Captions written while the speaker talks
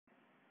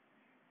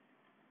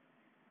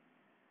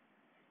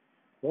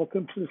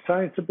Welcome to the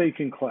Science of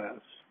Baking class.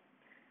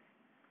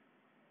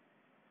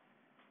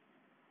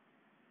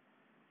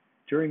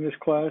 During this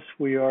class,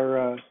 we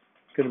are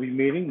going to be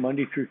meeting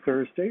Monday through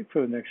Thursday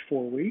for the next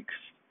 4 weeks.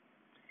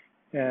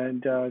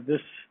 And this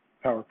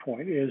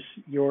PowerPoint is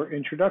your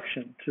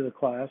introduction to the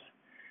class.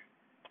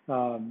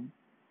 So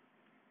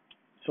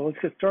let's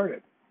get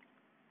started.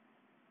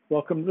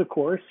 Welcome to the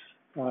course.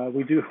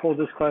 We do hold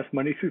this class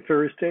Monday through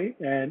Thursday,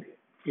 and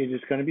it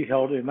is going to be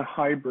held in a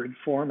hybrid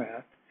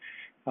format.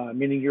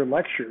 Meaning your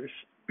lectures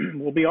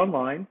will be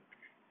online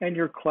and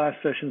your class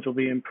sessions will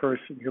be in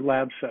person, your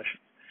lab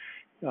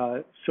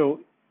sessions. So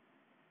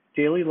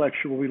daily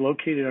lecture will be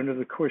located under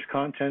the course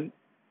content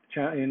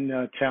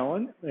in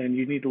Talon, and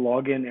you need to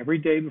log in every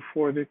day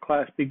before the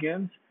class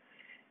begins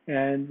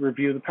and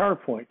review the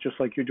PowerPoint, just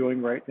like you're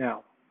doing right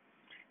now.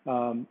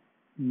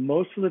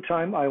 Most of the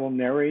time I will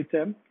narrate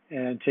them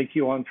and take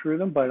you on through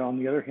them, but on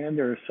the other hand,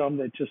 there are some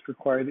that just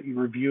require that you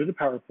review the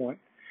PowerPoint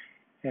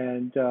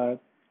and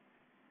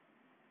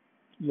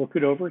look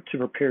it over to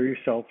prepare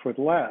yourself for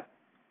the lab.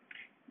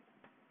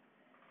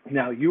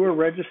 Now, you are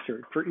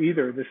registered for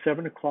either the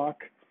 7 o'clock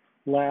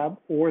lab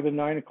or the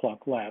 9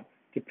 o'clock lab,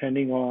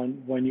 depending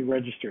on when you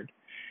registered.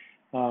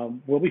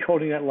 We'll be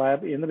holding that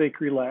lab in the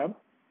bakery lab.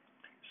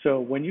 So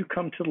when you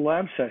come to the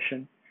lab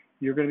session,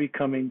 you're going to be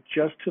coming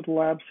just to the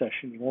lab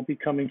session. You won't be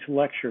coming to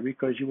lecture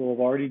because you will have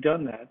already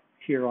done that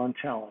here on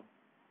Talon.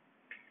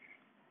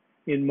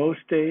 In most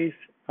days,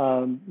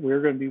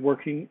 we're going to be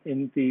working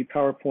in the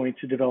PowerPoint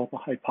to develop a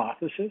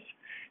hypothesis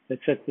that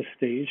sets the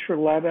stage for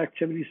lab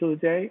activities of the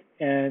day,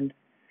 and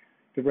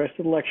the rest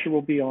of the lecture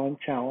will be on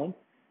Talon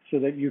so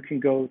that you can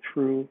go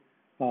through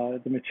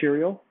the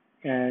material,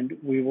 and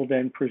we will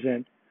then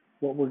present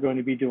what we're going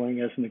to be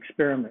doing as an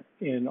experiment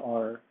in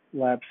our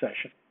lab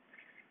session.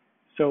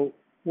 So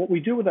what we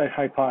do with that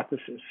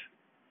hypothesis,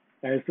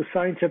 as the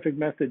scientific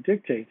method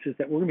dictates, is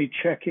that we're going to be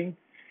checking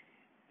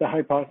the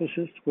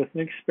hypothesis with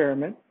an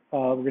experiment.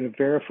 We're going to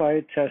verify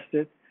it, test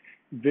it,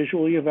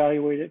 visually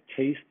evaluate it,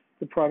 taste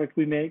the product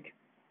we make,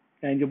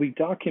 and you'll be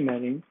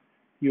documenting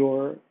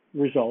your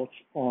results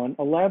on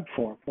a lab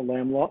form, a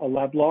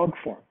lab log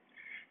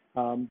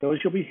form. Those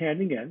you'll be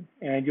handing in,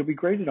 and you'll be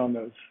graded on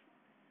those.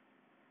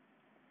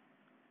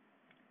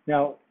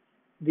 Now,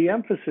 the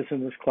emphasis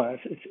in this class,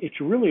 it's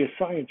really a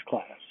science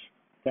class.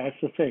 That's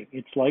the thing.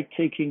 It's like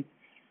taking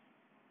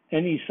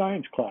any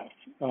science class,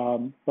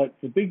 but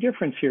the big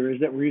difference here is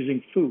that we're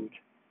using food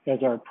as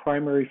our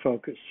primary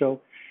focus. So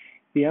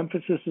the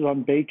emphasis is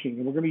on baking,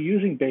 and we're going to be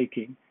using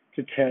baking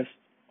to test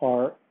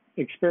our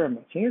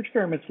experiments. And our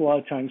experiments a lot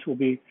of times will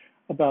be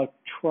about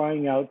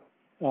trying out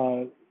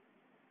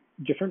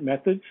different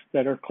methods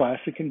that are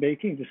classic in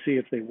baking to see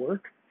if they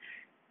work,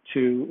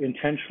 to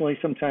intentionally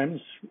sometimes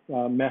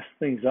mess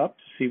things up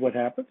to see what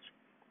happens.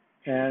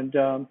 And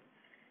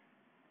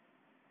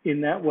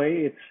in that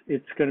way,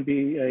 it's going to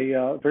be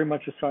a very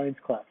much a science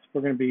class.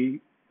 We're going to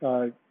be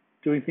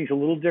doing things a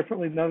little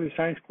differently than other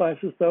science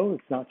classes, though.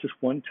 It's not just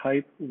one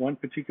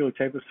particular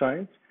type of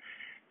science.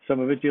 Some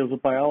of it deals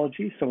with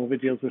biology, some of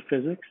it deals with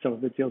physics, some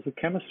of it deals with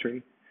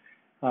chemistry.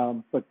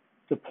 But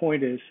the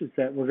point is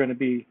that we're going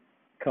to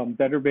become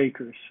better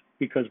bakers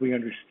because we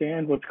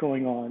understand what's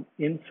going on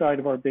inside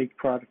of our baked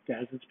product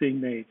as it's being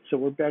made. So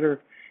we're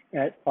better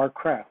at our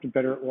craft and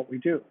better at what we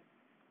do.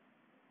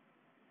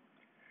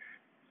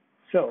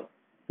 So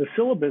the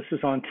syllabus is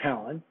on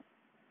Talon,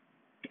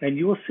 and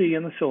you will see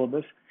in the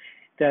syllabus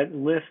that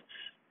lists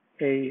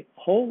a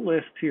whole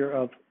list here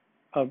of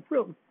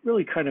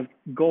really kind of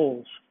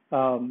goals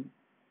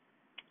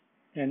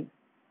and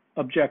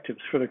objectives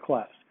for the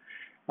class.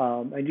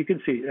 And you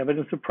can see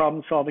evidence of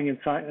problem solving and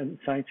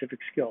scientific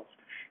skills.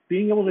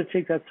 Being able to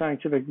take that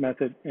scientific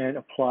method and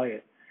apply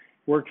it.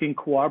 Working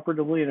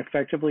cooperatively and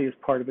effectively as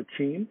part of a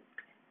team.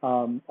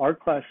 Our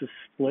class is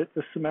split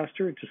this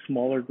semester into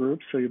smaller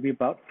groups, so you'll be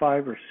about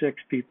 5 or 6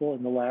 people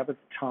in the lab at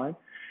the time.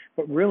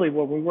 But really,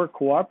 when we work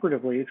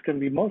cooperatively, it's going to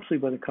be mostly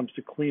when it comes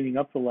to cleaning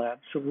up the lab.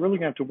 So we're really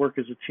going to have to work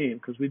as a team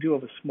because we do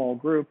have a small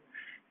group,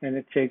 and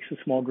it takes a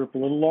small group a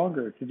little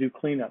longer to do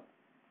cleanup.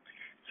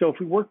 So if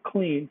we work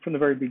clean from the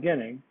very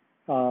beginning,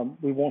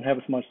 we won't have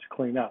as much to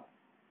clean up.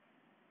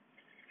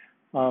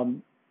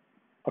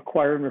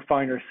 Acquire and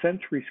refine our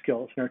sensory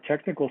skills and our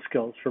technical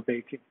skills for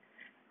baking.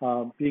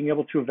 Being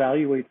able to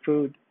evaluate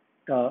food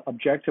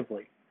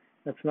objectively.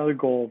 That's another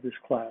goal of this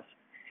class.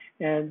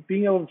 And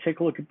being able to take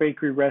a look at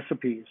bakery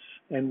recipes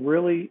and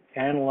really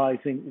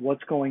analyzing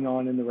what's going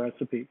on in the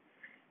recipe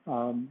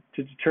to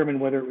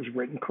determine whether it was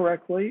written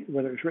correctly,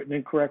 whether it was written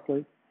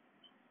incorrectly.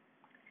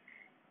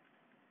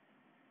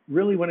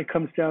 Really, when it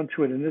comes down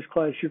to it, in this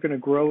class, you're going to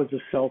grow as a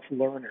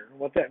self-learner.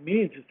 What that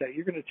means is that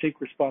you're going to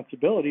take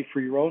responsibility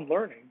for your own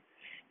learning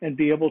and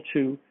be able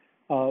to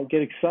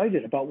get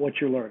excited about what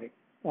you're learning,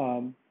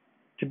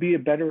 to be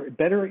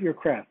better at your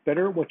craft,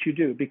 better at what you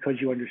do because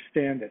you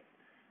understand it,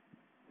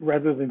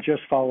 rather than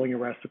just following a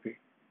recipe.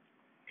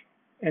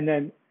 And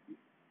then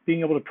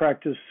being able to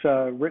practice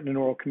written and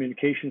oral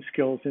communication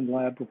skills in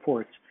lab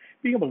reports,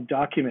 being able to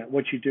document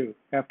what you do.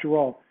 After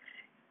all,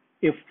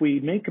 if we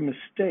make a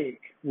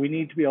mistake, we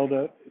need to be able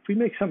to, if we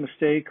make some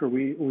mistake or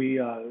we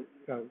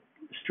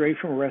stray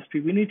from a recipe,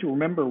 we need to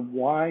remember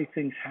why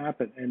things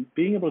happen. And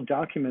being able to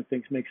document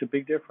things makes a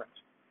big difference.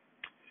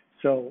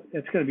 So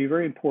it's going to be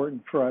very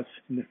important for us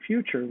in the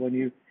future when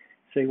you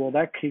say, well,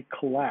 that cake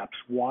collapsed.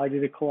 Why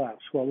did it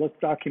collapse? Well, let's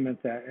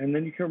document that. And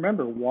then you can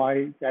remember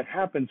why that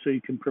happened so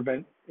you can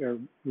prevent or at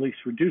least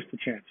reduce the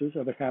chances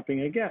of it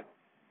happening again.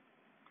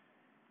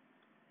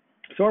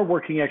 So our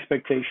working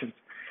expectations.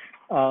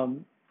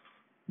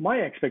 My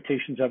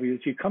expectations of you is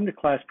you come to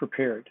class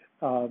prepared.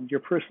 Your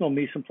personal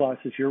mise en place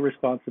is your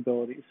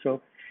responsibility.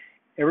 So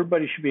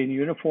everybody should be in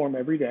uniform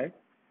every day.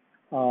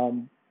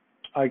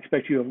 I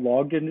expect you have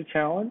logged into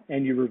Talon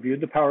and you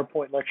reviewed the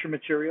PowerPoint lecture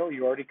material.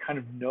 You already kind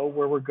of know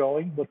where we're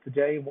going with the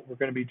day and what we're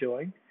going to be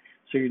doing.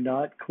 So you're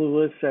not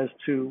clueless as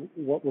to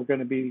what we're going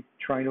to be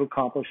trying to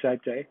accomplish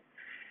that day.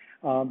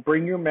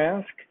 Bring your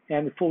mask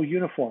and a full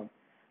uniform.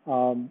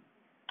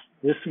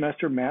 This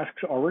semester,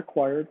 masks are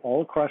required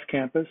all across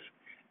campus,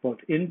 both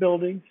in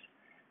buildings,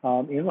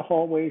 in the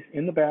hallways,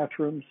 in the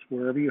bathrooms,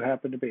 wherever you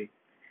happen to be.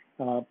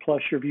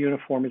 Plus your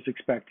uniform is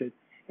expected.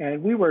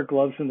 And we wear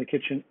gloves in the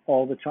kitchen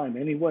all the time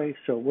anyway,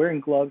 so wearing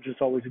gloves is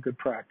always a good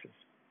practice.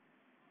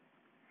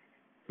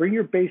 Bring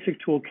your basic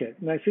toolkit.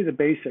 And I say the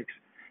basics.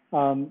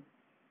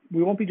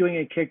 We won't be doing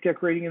any cake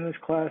decorating in this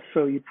class,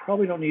 so you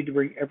probably don't need to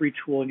bring every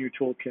tool in your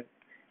toolkit.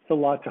 It's a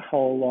lot to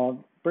haul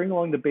along. Bring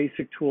along the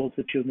basic tools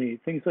that you'll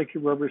need. Things like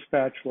your rubber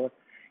spatula,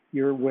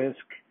 your whisk,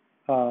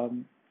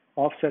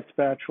 offset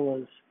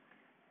spatulas,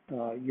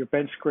 your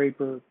bench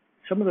scraper,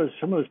 some of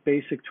those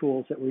basic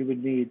tools that we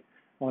would need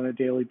on a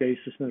daily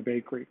basis in the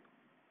bakery.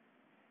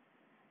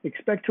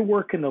 Expect to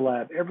work in the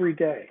lab every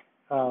day.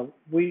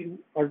 We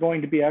are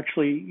going to be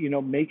actually,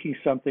 making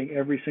something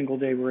every single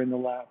day we're in the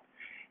lab.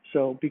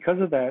 So because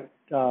of that,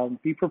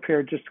 be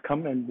prepared just to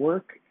come and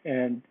work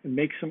and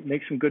make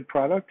some good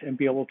product and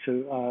be able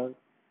to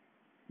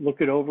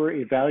look it over,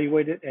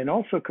 evaluate it, and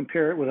also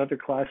compare it with other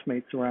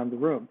classmates around the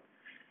room.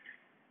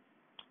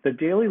 The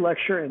daily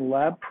lecture and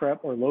lab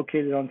prep are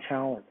located on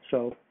Talon.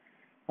 So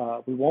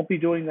we won't be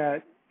doing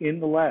that in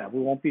the lab.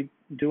 We won't be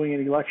doing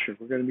any lecture.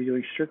 We're going to be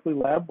doing strictly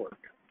lab work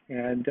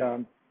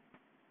and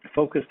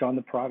focused on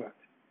the product.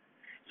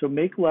 So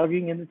make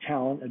logging into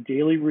Talon a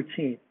daily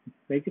routine.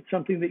 Make it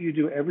something that you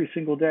do every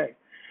single day.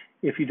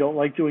 If you don't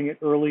like doing it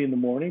early in the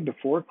morning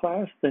before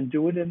class, then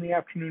do it in the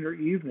afternoon or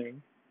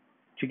evening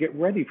to get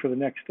ready for the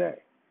next day.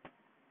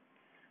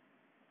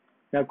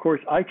 Now, of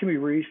course, I can be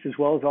reached as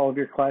well as all of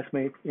your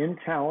classmates in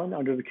Talon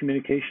under the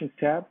Communications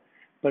tab,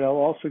 but I'll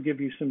also give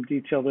you some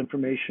detailed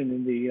information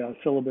in the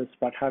syllabus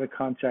about how to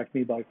contact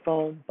me by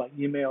phone, by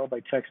email,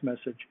 by text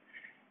message,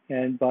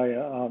 and by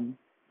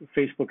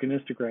Facebook and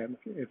Instagram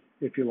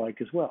if you like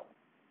as well.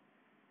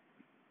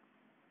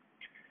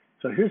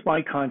 So here's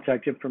my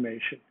contact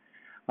information.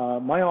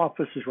 My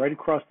office is right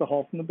across the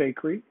hall from the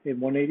bakery in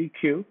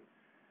 180Q.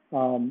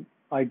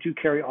 I do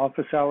carry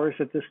office hours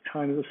at this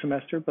time of the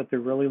semester, but they're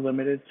really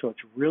limited, so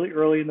it's really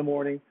early in the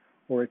morning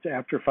or it's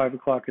after 5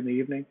 o'clock in the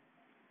evening.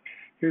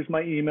 Here's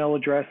my email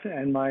address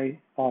and my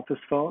office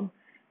phone.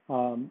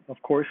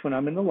 Of course, when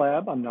I'm in the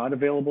lab, I'm not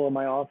available in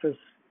my office.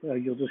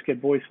 You'll just get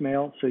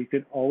voicemail, so you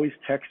can always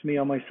text me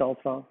on my cell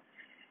phone.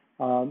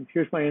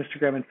 Here's my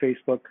Instagram and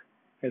Facebook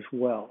as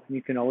well.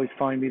 You can always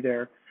find me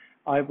there.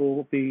 I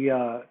will be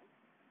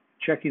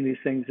checking these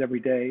things every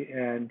day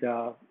and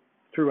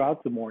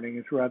throughout the morning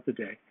and throughout the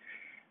day.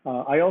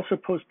 I also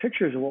post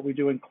pictures of what we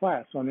do in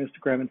class on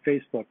Instagram and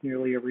Facebook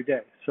nearly every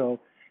day. So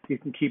you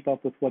can keep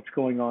up with what's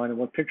going on and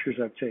what pictures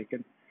I've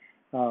taken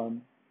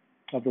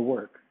of the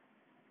work.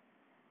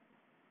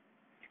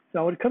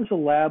 Now, when it comes to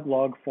lab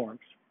log forms,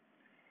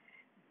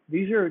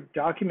 these are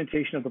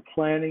documentation of the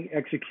planning,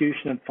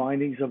 execution, and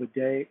findings of a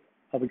day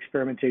of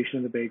experimentation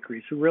in the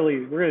bakery. So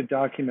really, we're going to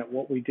document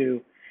what we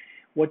do.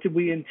 What did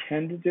we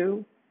intend to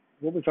do?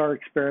 What was our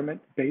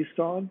experiment based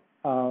on?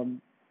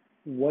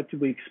 What did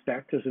we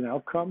expect as an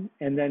outcome?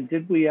 And then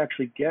did we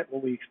actually get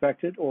what we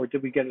expected, or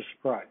did we get a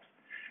surprise?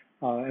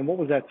 And what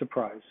was that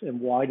surprise, and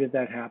why did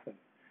that happen?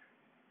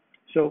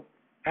 So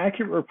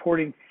accurate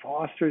reporting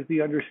fosters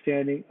the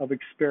understanding of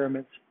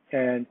experiments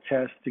and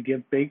tests to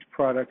give baked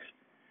products,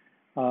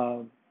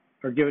 or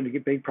given to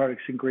get baked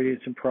products,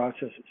 ingredients, and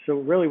processes. So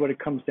really what it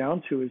comes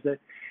down to is that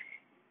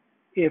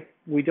if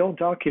we don't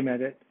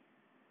document it,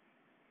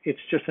 it's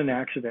just an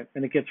accident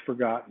and it gets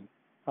forgotten.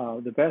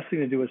 The best thing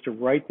to do is to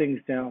write things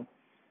down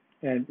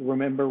and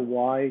remember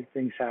why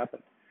things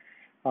happen.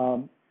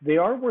 They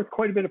are worth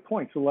quite a bit of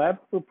points. The lab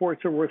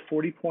reports are worth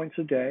 40 points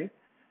a day.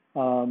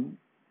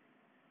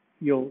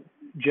 You'll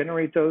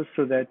generate those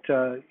so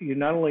that you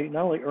not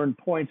only earn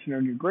points and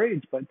earn your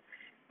grades, but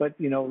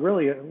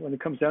really when it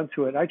comes down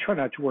to it, I try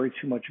not to worry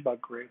too much about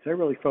grades. I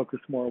really focus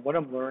more on what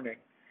I'm learning.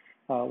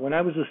 When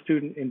I was a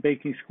student in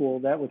baking school,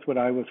 that was what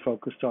I was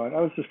focused on.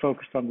 I was just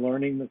focused on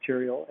learning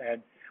material,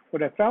 and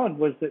what I found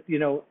was that,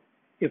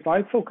 if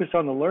I focused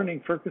on the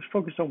learning,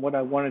 focused on what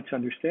I wanted to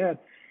understand,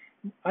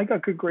 I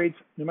got good grades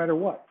no matter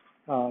what,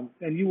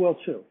 and you will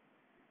too.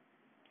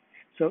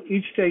 So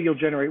each day you'll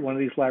generate one of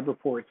these lab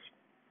reports.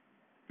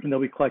 and they'll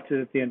be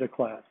collected at the end of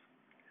class.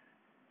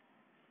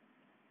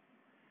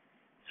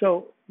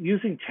 So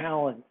using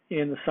Talon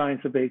in the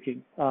science of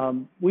baking.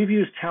 We've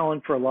used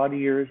Talon for a lot of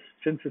years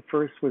since it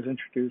first was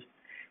introduced.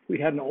 We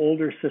had an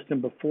older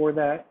system before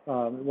that.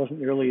 It wasn't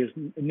nearly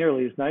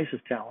as nice as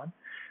Talon,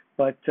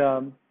 but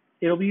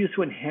it'll be used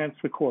to enhance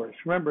the course.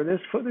 Remember,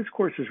 this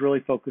course is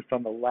really focused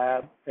on the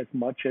lab as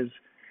much as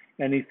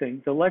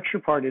anything. The lecture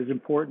part is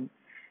important,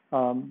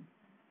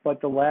 but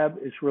the lab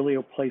is really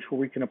a place where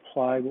we can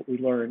apply what we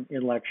learn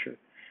in lecture.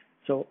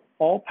 So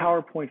all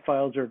PowerPoint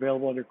files are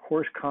available under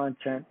course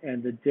content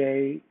and the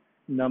day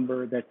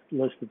number that's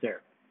listed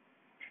there.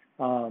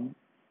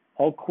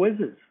 All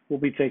quizzes will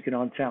be taken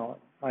on Talon.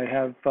 I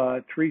have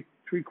three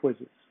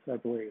quizzes, I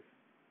believe.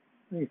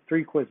 I think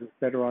 3 quizzes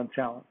that are on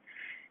Talon.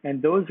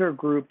 And those are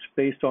grouped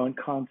based on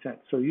content.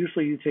 So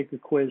usually you take the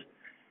quiz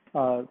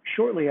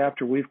shortly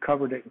after we've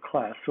covered it in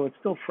class, so it's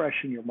still fresh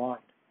in your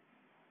mind.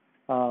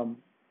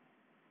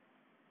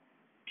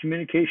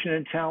 Communication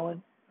in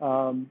Talon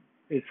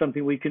is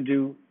something we can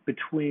do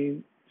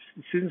between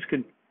students.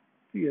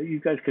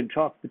 You guys can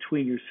talk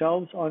between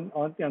yourselves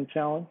on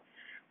Talon,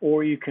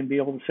 or you can be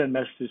able to send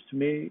messages to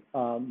me.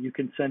 You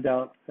can send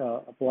out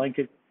a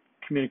blanket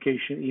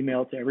communication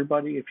email to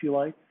everybody if you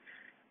like.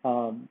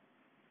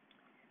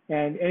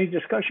 And any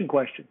discussion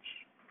questions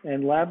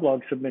and lab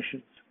log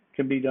submissions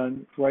can be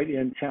done right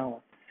in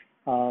Talon.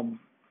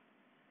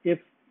 If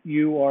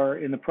you are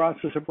in the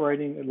process of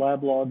writing a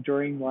lab log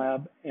during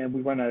lab and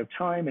we run out of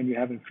time and you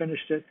haven't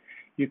finished it,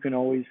 you can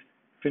always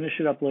finish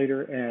it up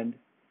later and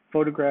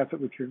photograph it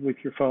with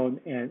your phone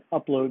and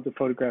upload the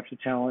photograph to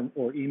Talon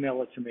or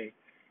email it to me,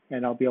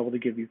 and I'll be able to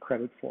give you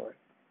credit for it.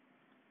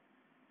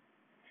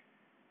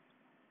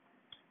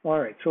 All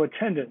right, so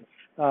attendance.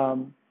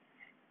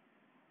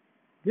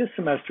 This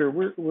semester,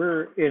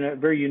 we're in a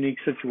very unique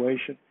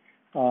situation.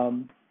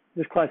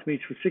 This class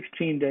meets for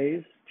 16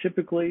 days.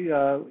 Typically,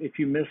 if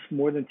you miss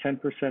more than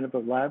 10% of a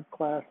lab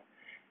class,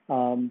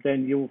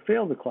 then you will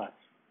fail the class.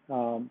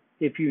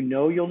 If you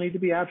know you'll need to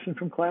be absent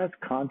from class,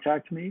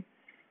 contact me.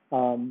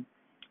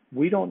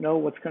 We don't know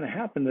what's going to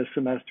happen this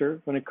semester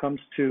when it comes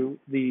to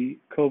the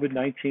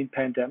COVID-19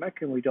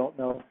 pandemic, and we don't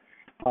know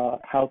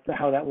how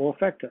that will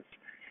affect us.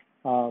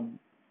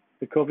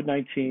 The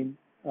COVID-19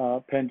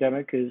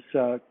 pandemic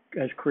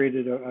has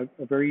created a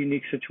very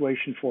unique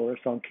situation for us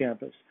on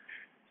campus.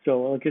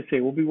 So like I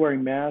say, we'll be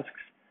wearing masks.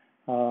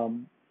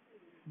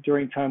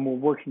 During time we're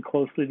working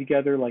closely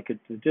together, like at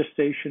the DIS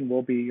station,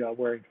 we'll be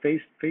wearing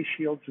face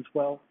shields as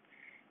well.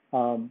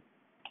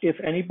 If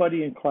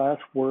anybody in class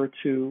were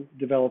to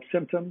develop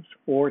symptoms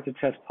or to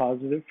test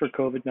positive for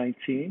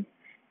COVID-19,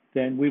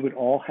 then we would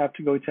all have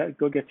to go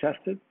get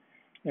tested.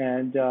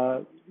 And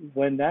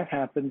when that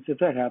happens, if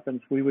that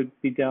happens, we would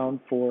be down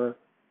for,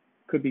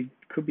 could be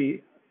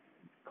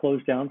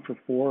closed down for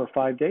 4 or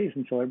 5 days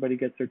until everybody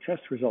gets their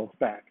test results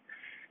back.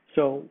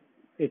 So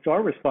it's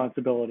our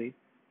responsibility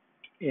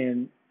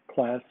in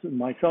class,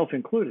 myself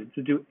included,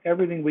 to do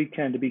everything we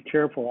can to be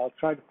careful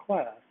outside of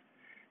class,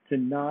 to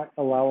not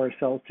allow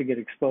ourselves to get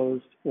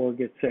exposed or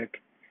get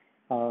sick.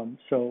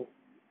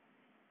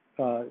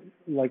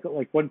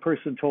 Like one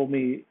person told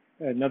me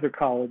at another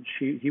college,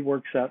 he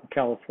works out in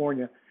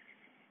California,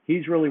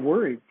 he's really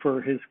worried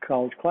for his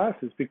college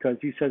classes because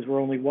he says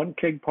we're only one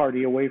keg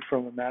party away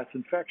from a mass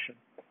infection.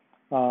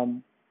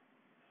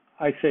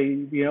 I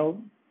say,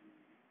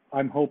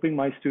 I'm hoping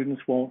my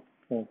students won't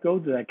go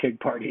to that keg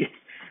party,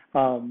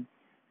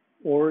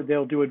 or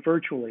they'll do it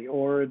virtually,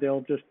 or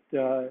they'll just,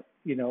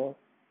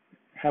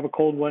 have a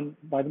cold one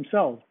by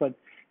themselves. But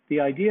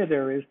the idea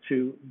there is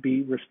to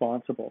be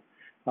responsible.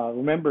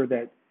 Remember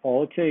that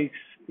all it takes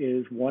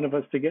is one of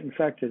us to get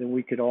infected, and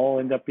we could all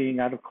end up being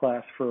out of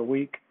class for a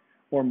week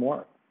or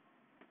more.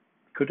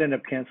 Could end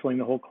up canceling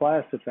the whole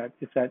class if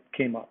that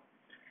came up.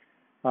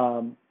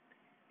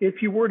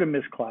 If you were to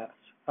miss class,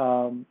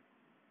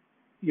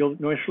 you'll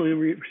initially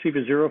receive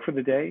a 0 for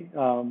the day.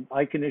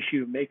 I can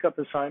issue a makeup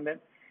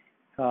assignment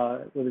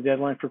with a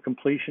deadline for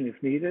completion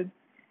if needed.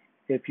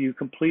 If you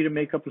complete a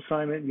makeup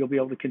assignment, you'll be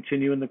able to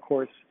continue in the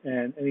course,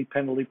 and any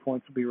penalty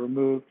points will be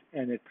removed.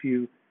 And if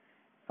you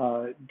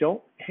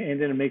don't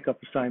hand in a makeup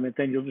assignment,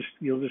 then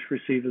you'll just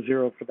receive a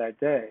 0 for that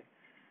day.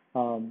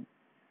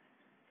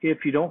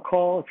 If you don't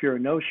call, if you're a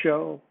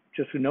no-show,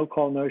 just a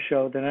no-call,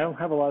 no-show, then I don't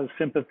have a lot of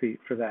sympathy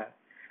for that.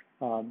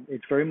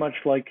 It's very much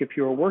like if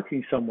you were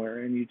working somewhere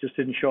and you just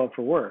didn't show up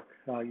for work.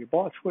 Your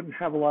boss wouldn't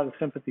have a lot of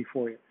sympathy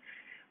for you.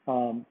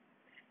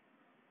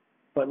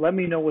 But let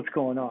me know what's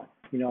going on.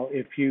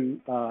 If you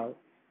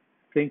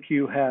think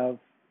you have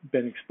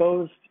been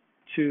exposed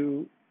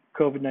to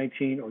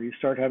COVID-19, or you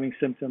start having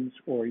symptoms,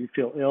 or you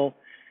feel ill,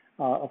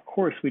 of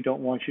course we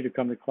don't want you to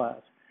come to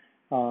class.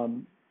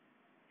 And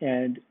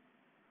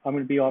I'm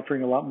going to be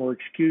offering a lot more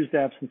excused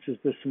absences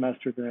this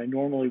semester than I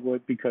normally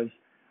would, because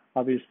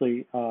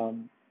obviously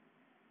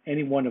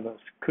any one of us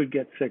could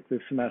get sick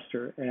this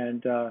semester,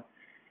 and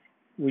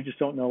we just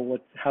don't know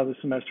how the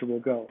semester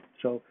will go.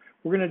 So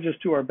we're going to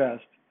just do our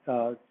best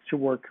to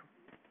work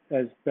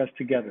as best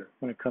together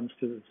when it comes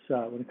to this,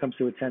 when it comes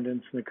to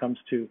attendance, when it comes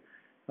to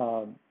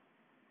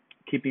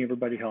keeping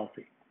everybody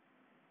healthy.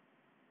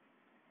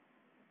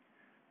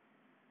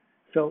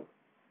 So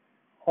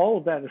all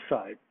of that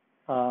aside,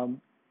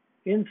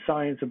 in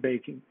science of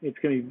baking, it's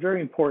going to be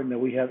very important that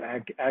we have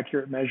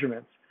accurate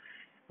measurements.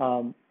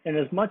 And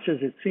as much as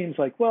it seems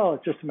like, well,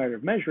 it's just a matter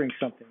of measuring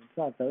something, it's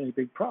not any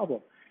big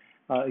problem.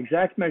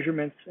 Exact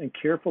measurements and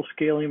careful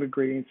scaling of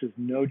ingredients is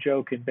no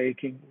joke in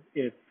baking.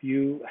 If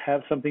you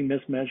have something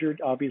mismeasured,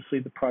 obviously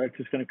the product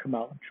is going to come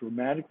out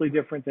dramatically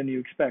different than you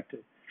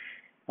expected,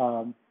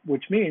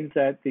 which means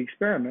that the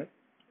experiment,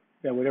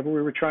 that whatever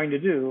we were trying to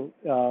do,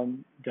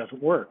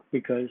 doesn't work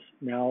because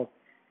now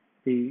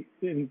the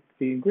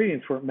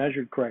ingredients weren't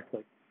measured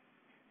correctly.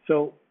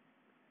 So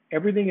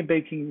everything in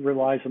baking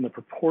relies on the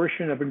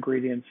proportion of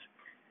ingredients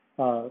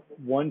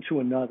one to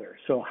another.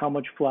 So how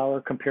much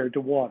flour compared to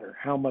water,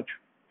 how much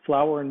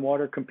flour and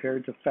water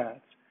compared to fats,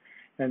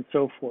 and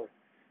so forth.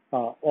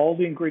 All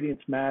the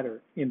ingredients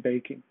matter in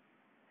baking.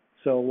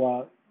 So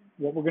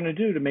what we're going to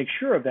do to make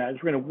sure of that is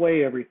we're going to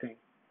weigh everything.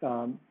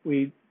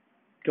 We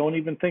don't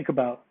even think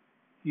about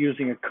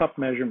using a cup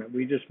measurement.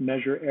 We just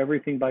measure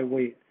everything by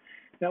weight.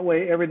 That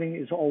way everything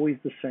is always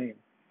the same.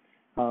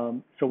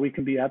 So we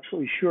can be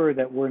absolutely sure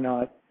that we're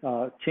not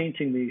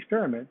tainting the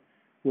experiment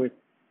with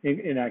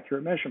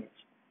inaccurate measurements.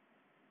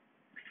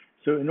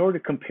 So in order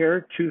to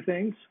compare two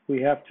things,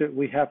 we have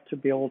to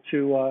be able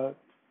to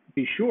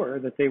be sure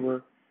that they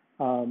were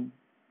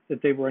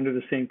under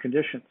the same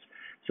conditions.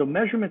 So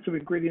measurements of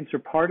ingredients are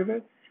part of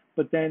it,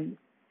 but then,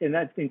 and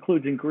that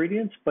includes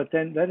ingredients, but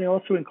then that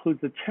also includes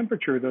the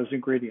temperature of those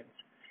ingredients.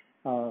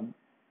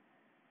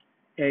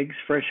 Eggs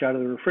fresh out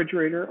of the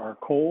refrigerator are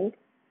cold.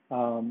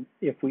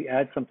 If we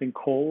add something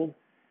cold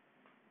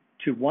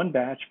to one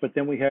batch, but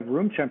then we have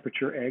room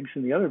temperature eggs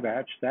in the other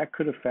batch, that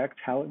could affect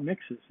how it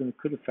mixes and it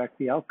could affect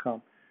the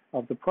outcome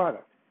of the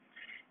product.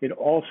 It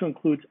also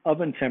includes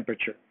oven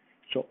temperature.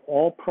 So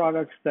all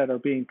products that are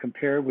being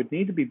compared would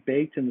need to be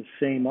baked in the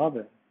same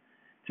oven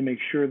to make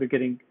sure they're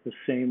getting the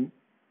same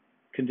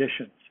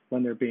conditions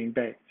when they're being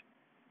baked.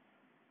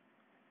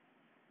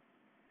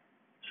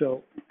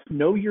 So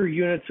know your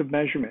units of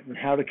measurement and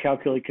how to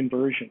calculate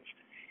conversions.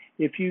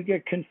 If you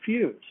get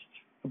confused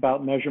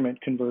about measurement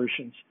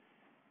conversions,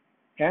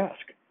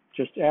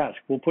 just ask.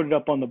 We'll put it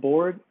up on the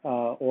board,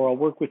 or I'll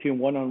work with you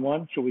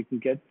one-on-one so we can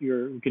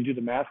do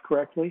the math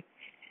correctly.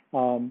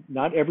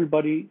 Not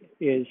everybody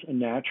is a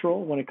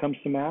natural when it comes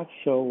to math,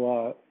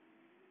 so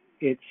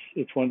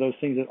it's one of those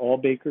things that all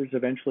bakers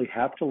eventually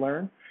have to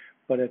learn.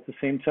 But at the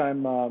same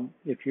time,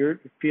 if you're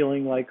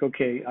feeling like,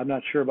 okay, I'm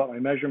not sure about my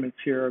measurements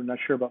here, I'm not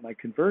sure about my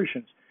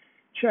conversions,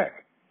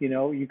 check.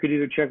 You could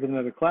either check with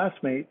another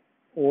classmate,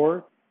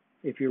 or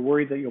if you're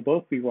worried that you'll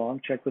both be wrong,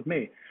 check with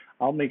me.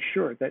 I'll make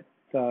sure that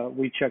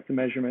we check the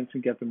measurements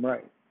and get them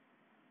right.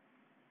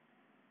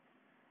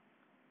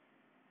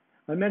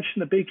 I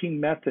mentioned the baking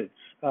methods.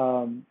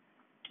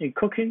 In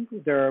cooking,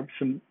 there are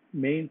some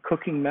main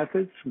cooking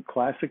methods, some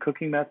classic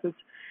cooking methods.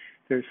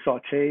 There's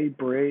saute,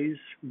 braise,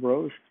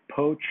 roast,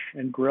 poach,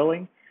 and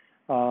grilling.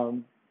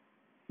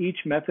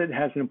 Each method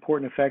has an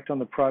important effect on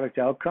the product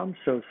outcome.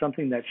 So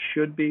something that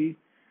should be,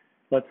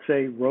 let's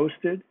say,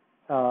 roasted,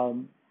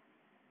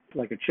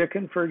 like a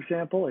chicken, for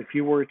example, if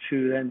you were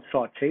to then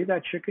saute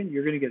that chicken,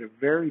 you're going to get a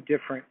very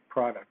different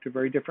product, a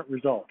very different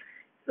result.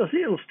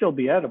 It'll still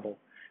be edible,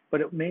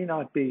 but it may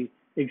not be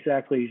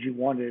exactly as you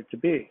wanted it to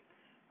be.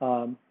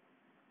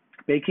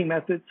 Baking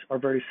methods are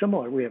very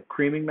similar. We have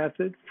creaming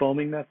method,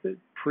 foaming method,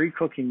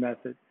 pre-cooking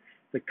method,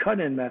 the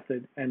cut-in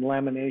method, and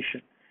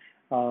lamination.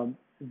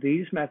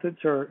 These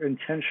methods are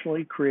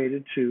intentionally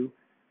created to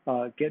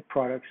get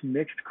products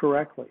mixed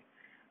correctly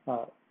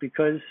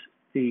because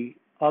the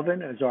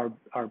oven is our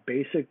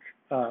basic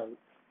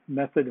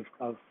method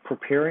of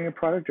preparing a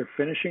product or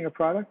finishing a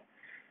product.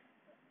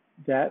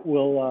 That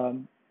will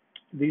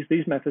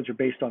these methods are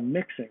based on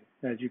mixing,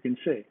 as you can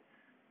see.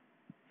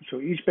 So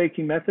each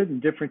baking method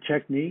and different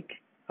technique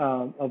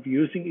of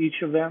using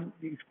each of them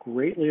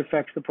greatly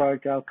affects the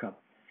product outcome.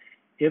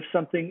 If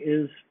something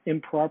is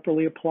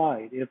improperly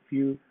applied, if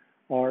you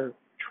are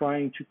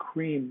trying to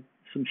cream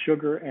some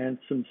sugar and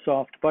some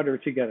soft butter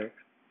together,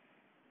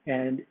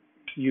 and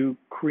you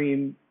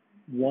cream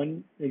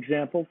one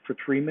example for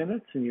 3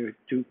 minutes and you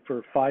do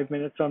for 5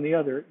 minutes on the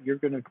other, you're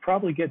going to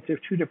probably get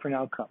two different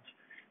outcomes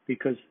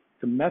because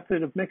the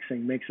method of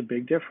mixing makes a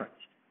big difference.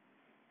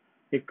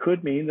 It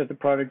could mean that the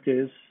product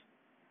is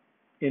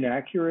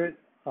inaccurate,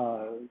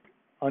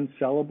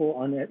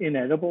 unsellable,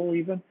 inedible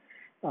even.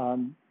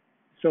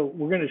 So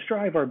we're going to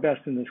strive our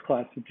best in this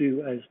class to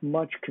do as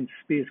much,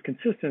 be as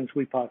consistent as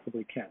we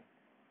possibly can.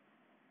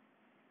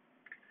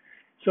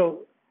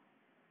 So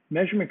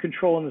measurement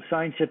control in the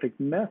scientific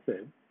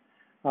method,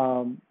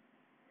 when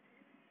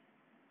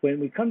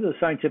we come to the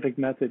scientific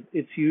method,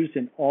 it's used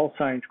in all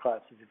science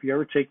classes. If you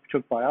ever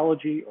took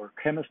biology or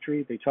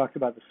chemistry, they talked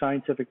about the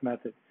scientific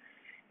method.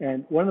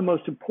 And one of the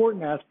most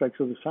important aspects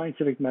of the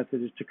scientific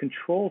method is to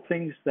control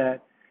things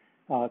that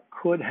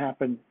could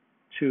happen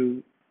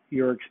to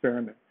your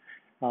experiment.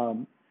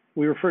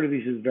 We refer to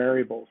these as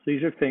variables.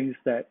 These are things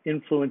that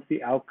influence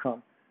the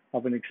outcome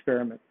of an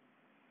experiment.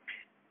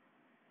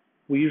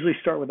 We usually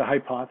start with a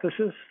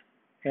hypothesis,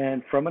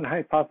 and from a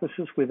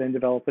hypothesis, we then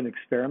develop an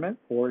experiment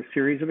or a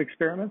series of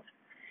experiments.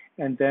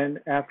 And then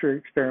after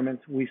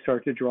experiments, we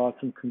start to draw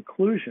some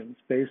conclusions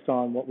based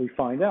on what we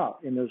find out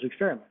in those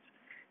experiments.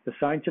 The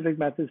scientific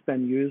method's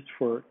been used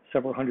for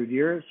several hundred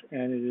years,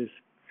 and it is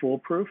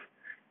foolproof.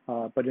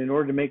 But in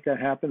order to make that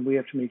happen, we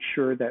have to make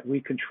sure that we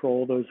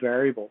control those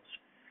variables.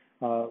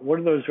 What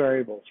are those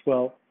variables?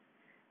 Well,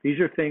 these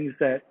are things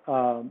that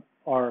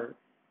are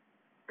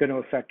going to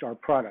affect our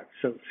product.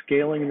 So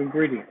scaling of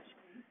ingredients,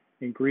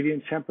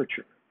 ingredient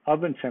temperature,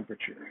 oven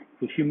temperature,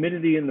 the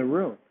humidity in the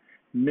room,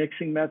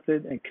 mixing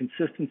method, and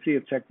consistency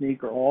of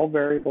technique are all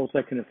variables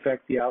that can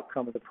affect the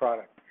outcome of the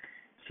product.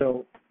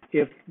 So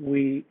if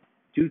we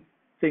do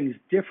things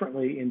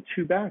differently in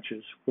 2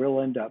 batches, we'll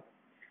end up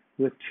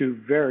with 2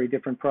 very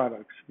different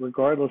products,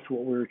 regardless of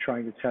what we were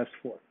trying to test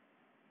for.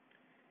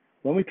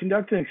 When we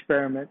conduct an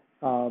experiment,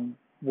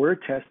 we're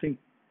testing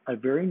a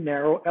very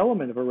narrow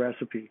element of a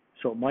recipe.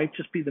 So it might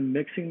just be the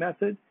mixing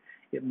method.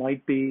 It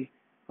might be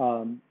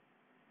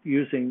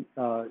using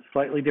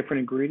slightly different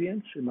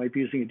ingredients. It might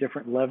be using a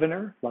different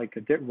leavener, like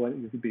it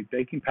could be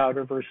baking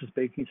powder versus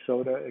baking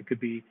soda. It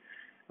could be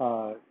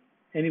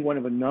any one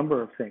of a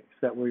number of things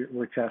that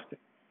we're testing.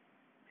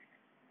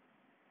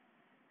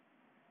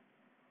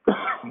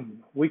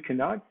 We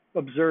cannot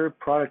observe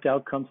product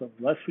outcomes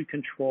unless we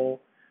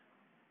control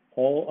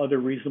all other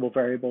reasonable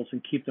variables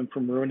and keep them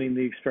from ruining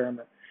the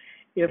experiment.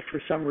 If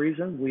for some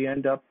reason we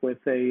end up with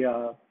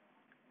some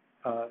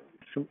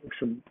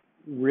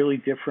really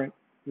different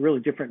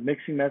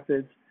mixing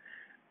methods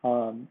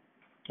and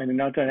they're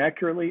not done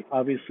accurately,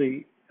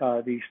 obviously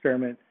the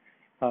experiment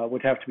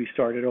would have to be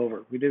started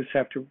over. We just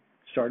have to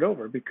start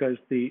over because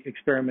the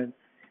experiment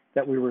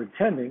that we were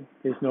intending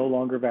is no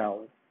longer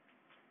valid.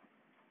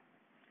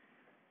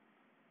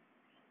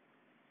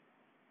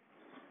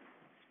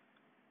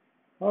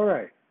 All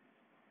right,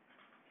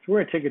 so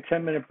we're going to take a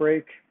 10-minute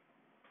break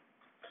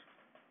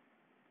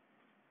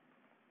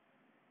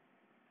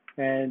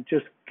and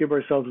just give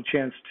ourselves a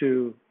chance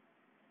to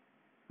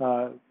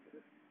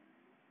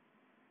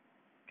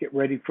get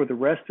ready for the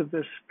rest of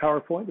this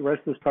PowerPoint. The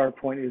rest of this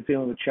PowerPoint is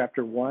dealing with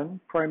Chapter 1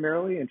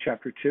 primarily and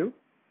Chapter 2.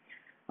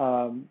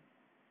 And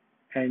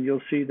you'll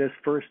see this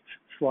first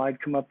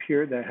slide come up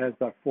here that has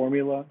the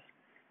formulas,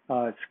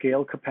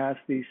 scale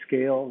capacity,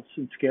 scales,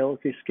 and scale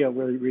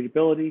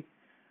readability,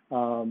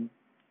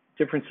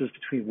 differences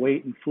between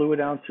weight and fluid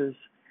ounces,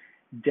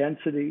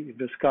 density,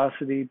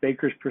 viscosity,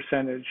 baker's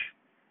percentage,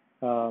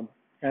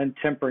 and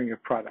tempering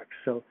of products.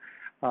 So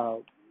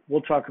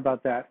we'll talk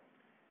about that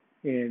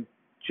in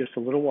just a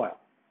little while.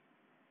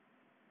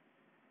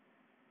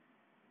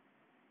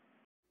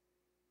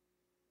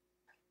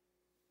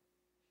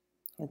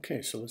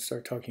 Okay, so let's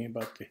start talking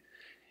about the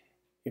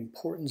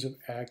importance of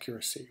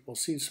accuracy. We'll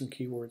see some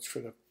keywords for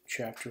the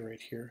chapter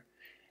right here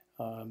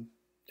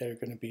that are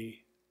going to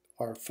be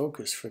our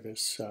focus for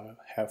this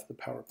half of the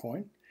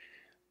PowerPoint.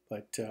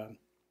 But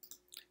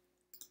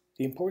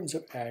the importance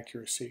of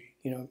accuracy.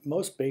 You know,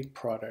 most baked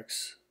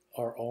products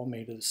are all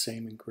made of the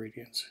same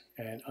ingredients.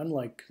 And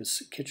unlike the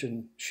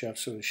kitchen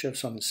chefs or the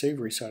chefs on the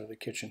savory side of the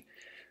kitchen,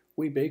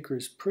 we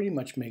bakers pretty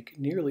much make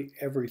nearly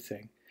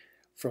everything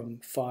from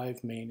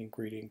 5 main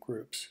ingredient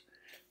groups.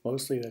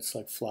 Mostly that's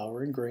like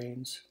flour and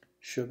grains,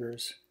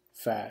 sugars,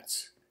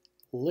 fats,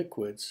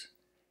 liquids,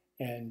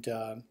 and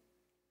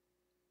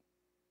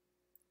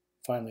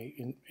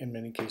finally, in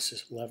many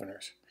cases,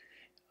 leaveners.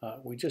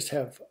 We just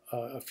have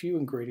a few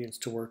ingredients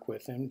to work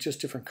with and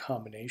just different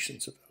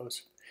combinations of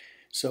those.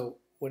 So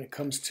when it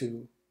comes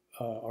to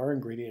our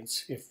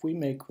ingredients, if we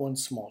make one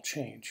small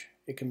change,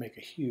 it can make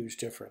a huge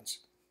difference.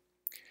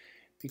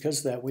 Because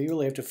of that, we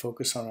really have to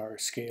focus on our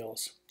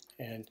scales.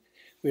 And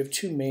we have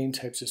 2 main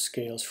types of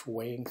scales for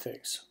weighing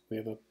things. We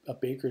have a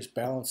baker's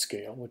balance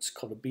scale, which is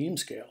called a beam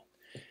scale,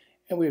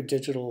 and we have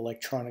digital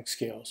electronic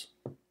scales.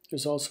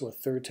 There's also a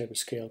 3rd type of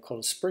scale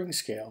called a spring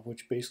scale,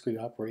 which basically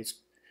operates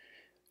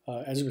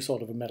as a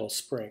result of a metal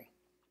spring.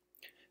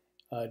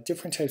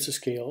 Different types of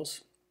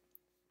scales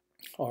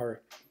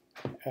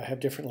have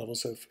different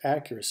levels of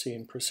accuracy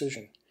and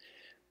precision.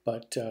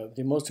 But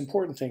the most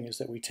important thing is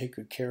that we take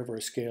good care of our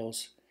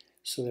scales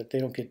so that they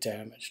don't get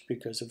damaged,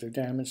 because if they're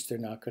damaged, they're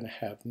not going to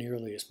have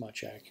nearly as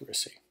much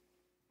accuracy.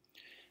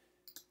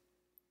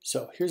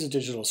 So here's a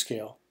digital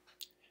scale.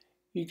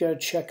 You got to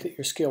check that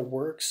your scale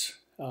works.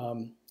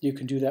 You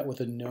can do that with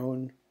a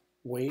known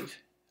weight.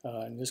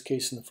 In this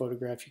case, in the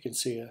photograph, you can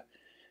see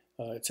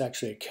it's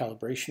actually a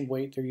calibration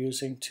weight they're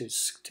using to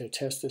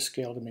test the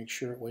scale to make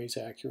sure it weighs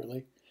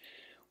accurately.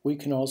 We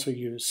can also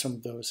use some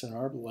of those in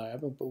our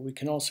lab, but we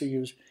can also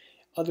use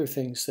other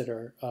things that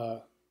are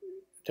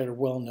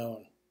well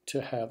known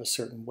to have a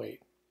certain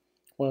weight.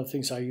 One of the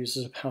things I use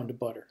is a pound of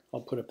butter. I'll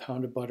put a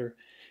pound of butter,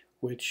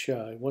 which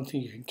one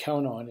thing you can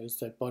count on is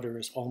that butter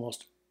is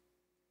almost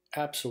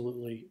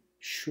absolutely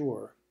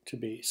sure to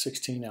be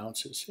 16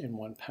 ounces in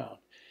 1 pound.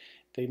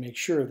 They make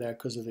sure of that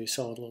because if they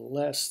sell it a little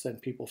less, then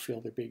people feel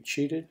they're being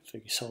cheated. If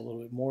they sell a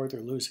little bit more, they're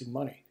losing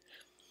money.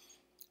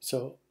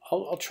 So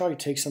I'll try to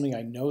take something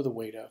I know the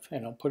weight of,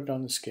 and I'll put it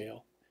on the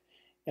scale.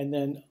 and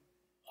then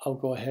I'll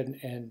go ahead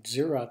and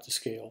zero out the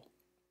scale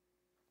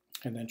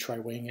and then try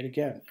weighing it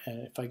again.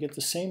 And if I get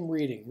the same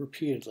reading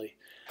repeatedly,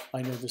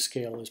 I know the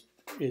scale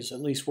is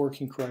at least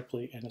working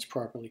correctly and is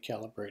properly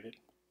calibrated.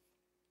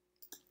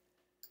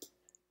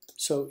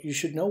 So you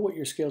should know what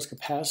your scale's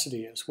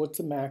capacity is. What's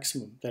the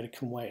maximum that it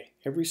can weigh?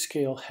 Every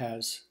scale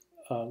has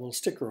a little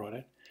sticker on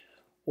it,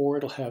 or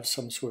it'll have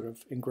some sort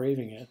of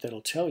engraving in it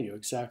that'll tell you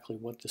exactly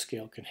what the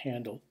scale can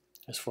handle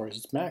as far as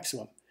its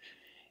maximum.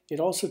 It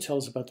also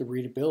tells about the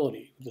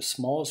readability, the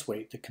smallest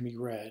weight that can be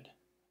read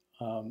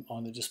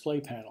on the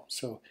display panel.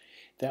 So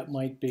that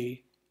might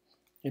be,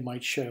 it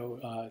might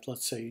show,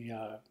 let's say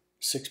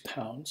 6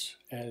 pounds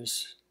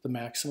as the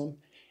maximum,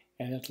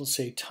 and it'll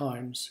say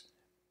times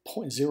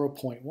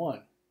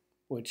 0.1,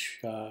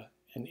 which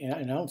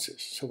in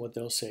ounces. So what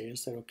they'll say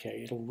is that,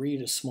 okay, it'll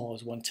read as small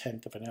as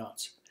 1/10 of an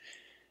ounce.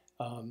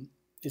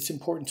 It's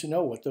important to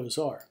know what those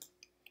are.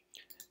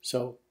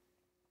 So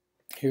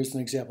here's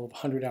an example of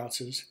 100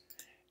 ounces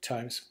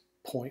times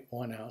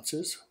 0.1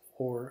 ounces,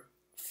 or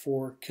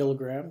 4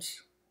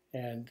 kilograms,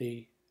 and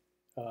the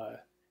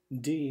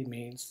D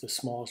means the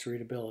smallest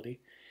readability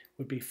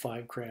would be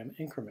 5 gram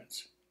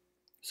increments.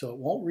 So it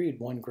won't read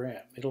 1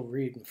 gram, it'll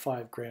read in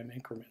 5 gram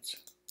increments.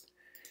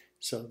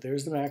 So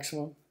there's the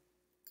maximum,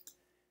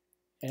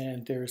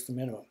 and there's the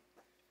minimum.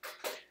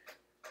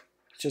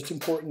 It's just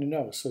important to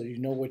know so you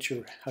know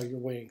how you're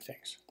weighing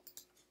things.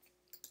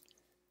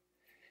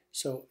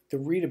 So the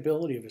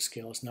readability of a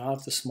scale is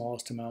not the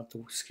smallest amount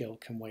the scale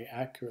can weigh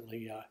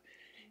accurately.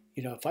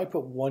 If I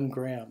put 1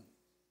 gram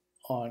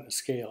on a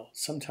scale,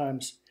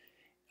 sometimes,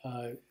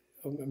 in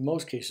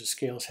most cases,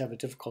 scales have a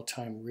difficult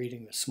time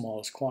reading the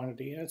smallest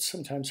quantity, and it's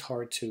sometimes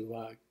hard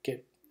to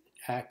get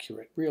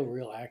accurate,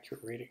 real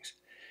accurate readings.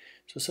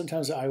 So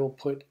sometimes I will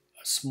put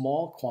a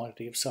small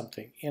quantity of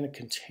something in a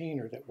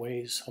container that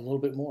weighs a little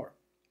bit more.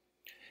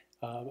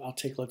 I'll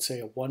take, let's say,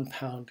 a 1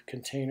 pound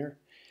container,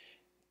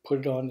 put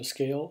it on the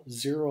scale,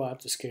 zero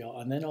out the scale,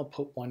 and then I'll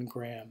put 1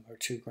 gram or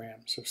 2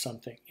 grams of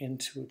something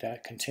into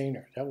that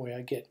container. That way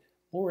I get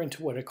more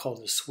into what I call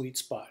the sweet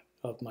spot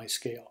of my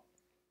scale.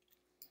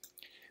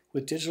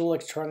 With digital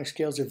electronic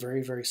scales, they're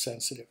very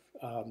sensitive.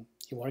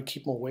 You want to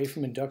keep them away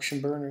from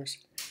induction burners.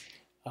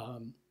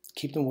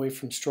 Keep them away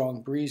from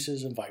strong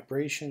breezes and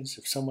vibrations.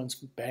 If someone's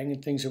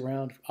banging things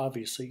around,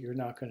 obviously you're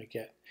not going to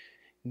get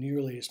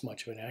nearly as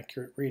much of an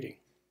accurate reading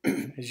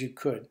as you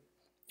could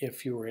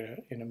if you were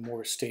in a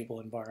more stable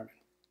environment.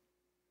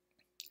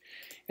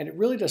 And it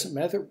really doesn't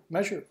matter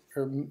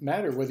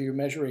whether you're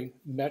measuring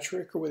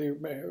metric or whether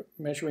you're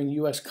measuring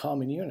US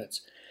common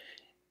units.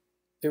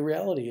 The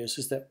reality is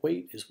that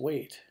weight is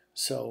weight.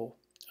 So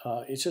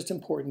it's just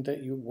important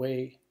that you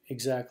weigh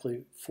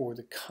exactly for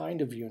the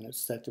kind of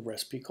units that the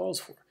recipe calls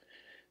for.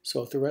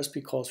 So if the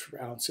recipe calls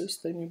for ounces,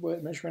 then you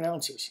measure in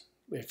ounces.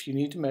 If you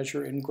need to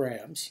measure in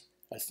grams,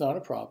 that's not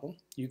a problem.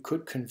 You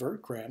could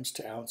convert grams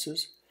to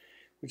ounces,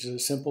 which is a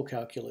simple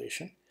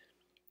calculation.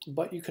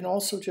 But you can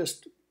also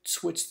just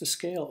switch the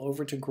scale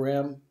over to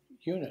gram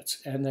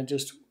units and then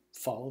just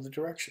follow the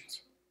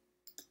directions.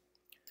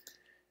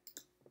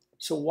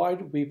 So why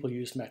do people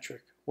use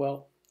metric?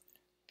 Well,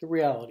 the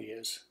reality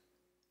is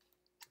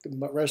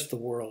the rest of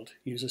the world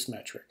uses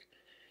metric.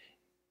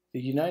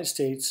 The United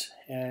States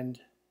and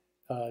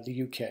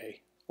the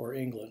UK or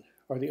England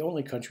are the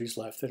only countries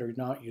left that are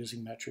not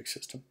using metric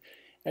system.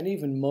 And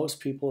even most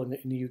people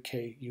in the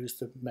UK use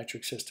the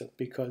metric system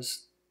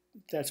because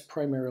that's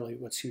primarily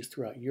what's used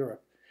throughout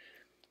Europe.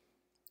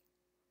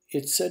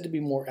 It's said to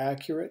be more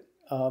accurate.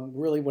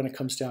 Really, when it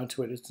comes down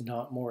to it, it's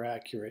not more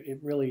accurate. It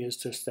really is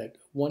just that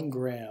 1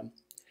 gram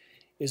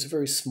is a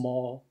very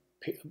small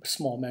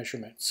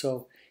measurement.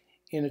 So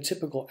in a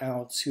typical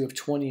ounce, you have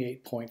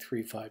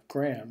 28.35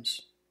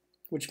 grams,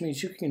 which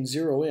means you can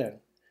zero in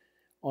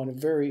on a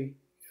very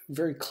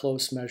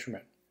close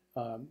measurement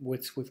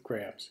with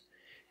grams.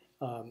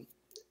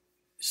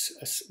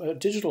 A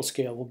digital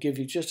scale will give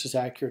you just as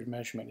accurate a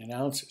measurement in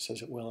ounces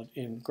as it will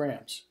in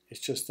grams. It's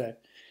just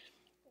that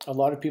a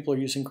lot of people are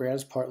using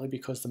grams partly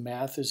because the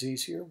math is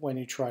easier when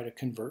you try to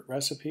convert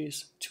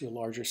recipes to a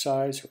larger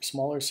size or a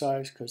smaller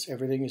size, because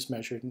everything is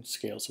measured in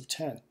scales of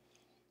 10.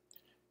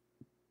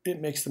 It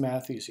makes the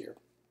math easier.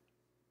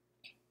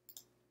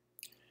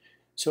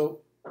 So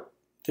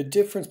the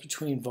difference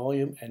between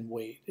volume and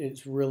weight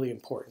is really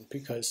important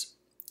because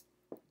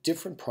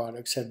different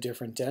products have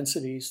different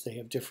densities, they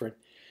have different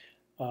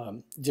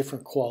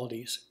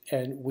qualities,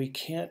 and we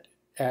can't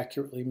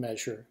accurately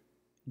measure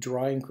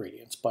dry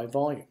ingredients by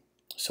volume.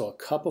 So a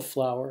cup of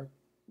flour,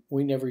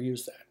 we never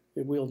use that.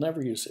 We'll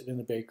never use it in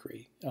the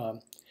bakery.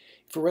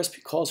 If a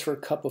recipe calls for a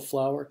cup of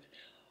flour,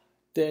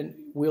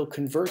 then we'll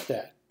convert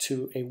that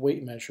to a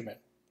weight measurement.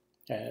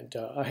 And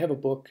I have a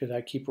book that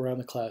I keep around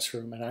the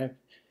classroom, and I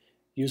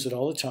use it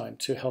all the time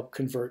to help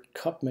convert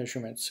cup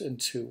measurements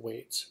into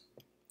weights.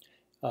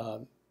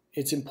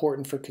 It's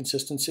important for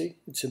consistency,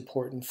 it's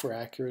important for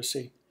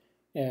accuracy,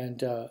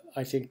 and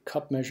I think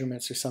cup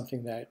measurements are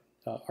something that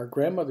our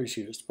grandmothers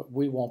used, but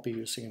we won't be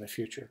using in the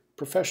future.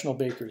 Professional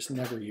bakers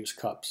never use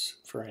cups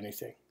for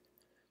anything.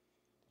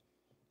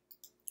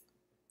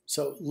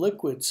 So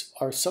liquids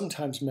are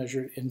sometimes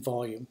measured in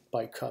volume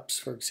by cups,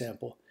 for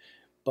example,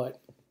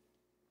 but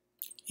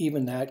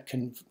even that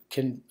can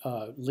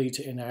lead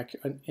to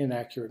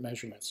inaccurate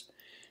measurements.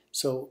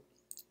 So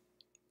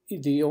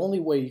the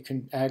only way you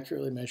can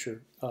accurately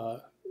measure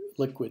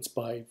liquids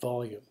by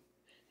volume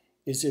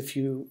is if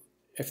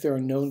there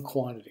are known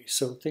quantities.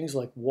 So things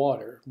like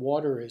water.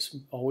 Water is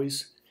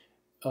always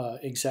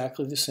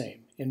exactly the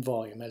same in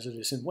volume as it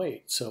is in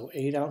weight. So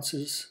 8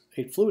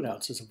 fluid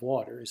ounces of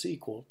water is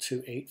equal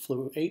to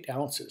 8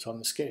 ounces on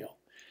the scale.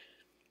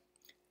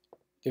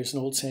 There's an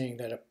old saying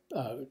that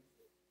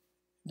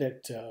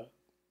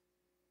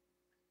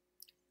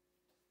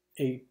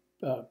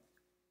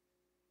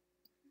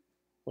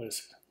what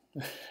is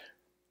it?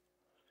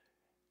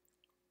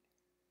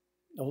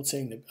 An old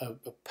saying that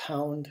a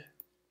pound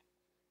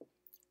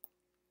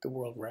the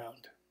world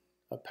round.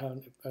 A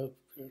pound.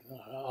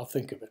 I'll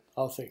think of it.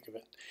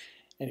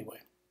 Anyway,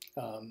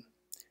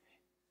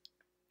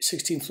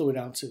 16 fluid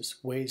ounces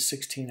weighs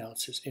 16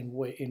 ounces in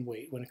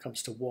weight when it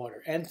comes to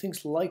water and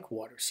things like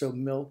water. So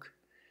milk,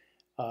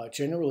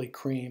 generally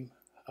cream,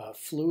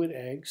 fluid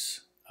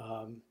eggs,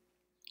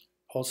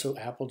 also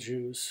apple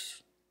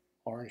juice,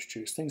 orange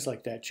juice, things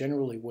like that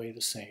generally weigh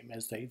the same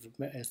as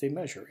they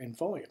measure in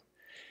volume.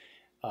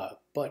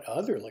 But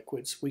other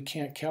liquids we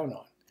can't count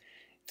on.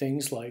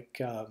 Things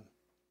like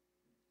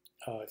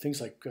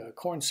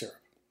corn syrup,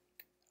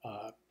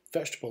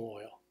 vegetable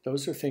oil.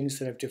 Those are things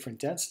that have different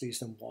densities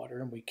than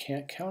water, and we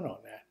can't count on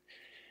that.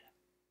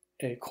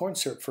 A corn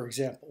syrup, for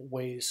example,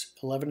 weighs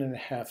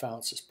 11.5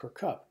 ounces per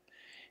cup.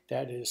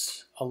 That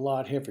is a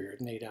lot heavier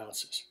than 8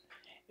 ounces.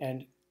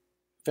 And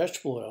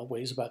vegetable oil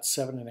weighs about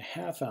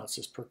 7.5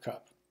 ounces per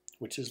cup,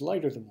 which is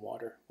lighter than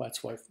water.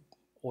 That's why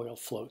oil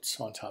floats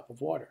on top of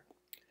water.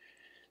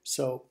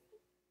 So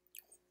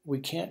we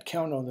can't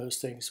count on those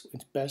things.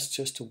 It's best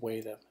just to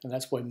weigh them. And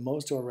that's why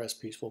most of our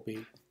recipes will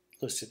be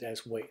listed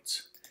as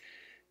weights.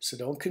 So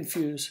don't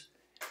confuse,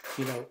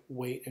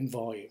 weight and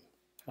volume.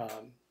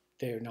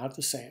 They are not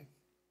the same.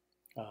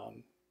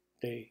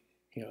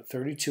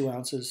 32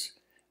 ounces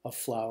of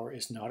flour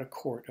is not a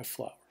quart of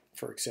flour,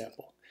 for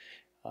example.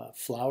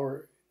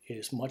 Flour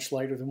is much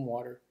lighter than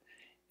water,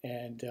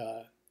 and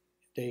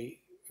they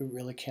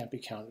really can't be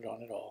counted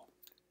on at all.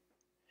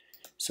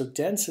 So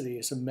density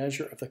is a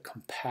measure of the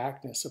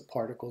compactness of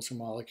particles or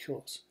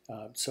molecules.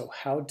 So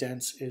how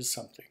dense is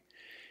something?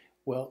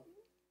 Well,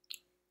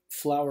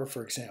 flour,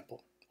 for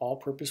example,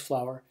 all-purpose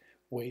flour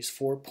weighs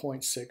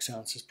 4.6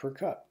 ounces per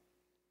cup.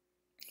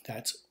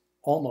 That's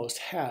almost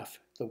half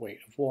the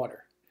weight of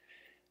water.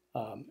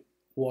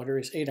 Water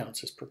is 8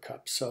 ounces per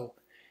cup. So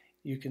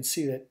you can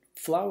see that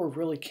flour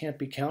really can't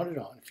be counted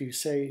on. If you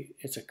say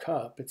it's a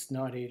cup, it's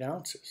not 8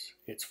 ounces.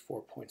 It's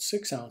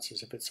 4.6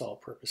 ounces if it's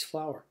all-purpose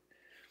flour.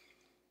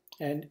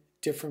 And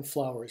different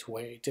flours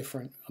weigh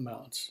different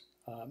amounts.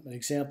 An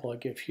example I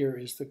give here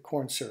is the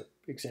corn syrup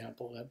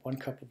example, that 1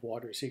 cup of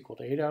water is equal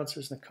to 8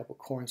 ounces and a cup of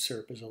corn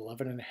syrup is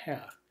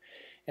 11.5.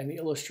 And the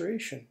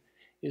illustration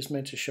is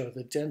meant to show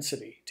the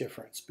density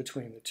difference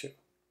between the two.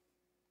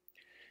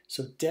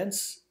 So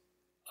dense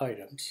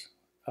items,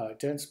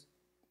 dense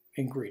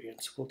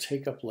ingredients will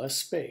take up less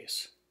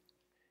space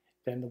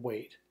than the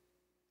weight,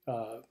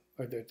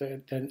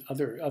 than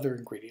other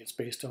ingredients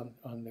based on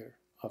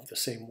of the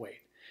same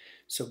weight.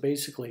 So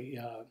basically,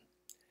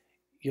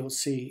 you'll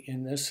see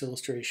in this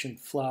illustration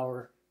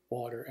flour,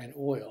 water, and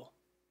oil,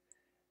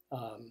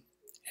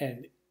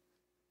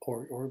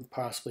 or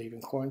possibly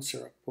even corn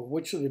syrup. But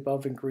which of the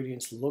above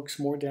ingredients looks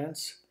more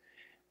dense?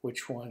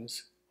 Which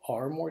ones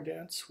are more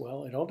dense?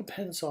 Well, it all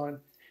depends on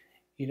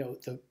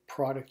the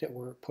product that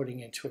we're putting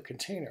into a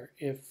container.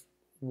 If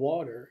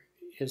water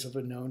is of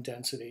a known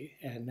density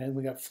and then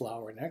we got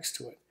flour next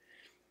to it,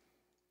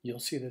 you'll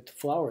see that the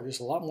flour, there's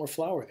a lot more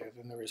flour there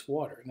than there is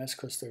water, and that's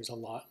because there's a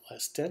lot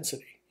less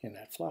density in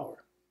that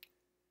flour.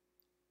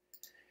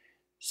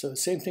 So the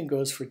same thing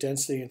goes for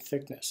density and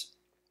thickness.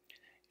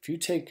 If you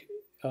take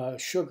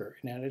sugar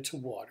and add it to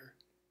water,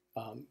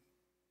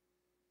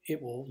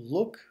 it will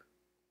look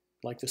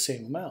like the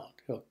same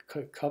amount. A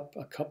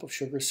cup of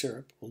sugar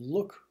syrup will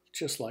look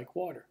just like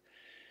water,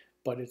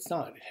 but it's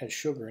not. It has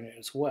sugar in it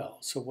as well.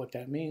 So what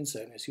that means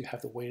then is you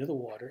have the weight of the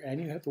water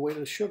and you have the weight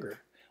of the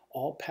sugar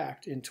all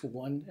packed into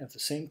one of the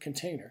same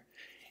container,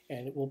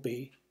 and it will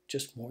be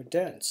just more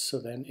dense, so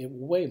then it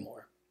will weigh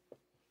more.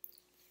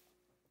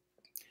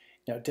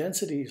 Now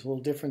density is a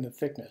little different than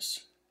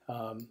thickness.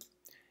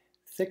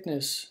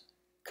 Thickness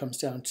comes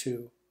down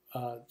to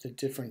the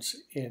difference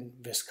in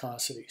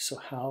viscosity, so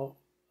how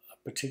a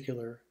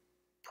particular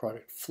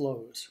product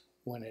flows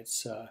when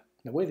it's,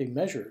 the way they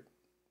measure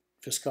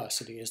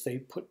viscosity is they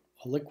put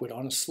a liquid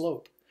on a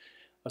sloped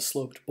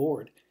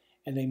board,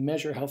 and they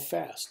measure how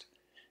fast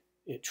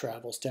it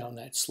travels down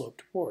that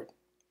sloped board.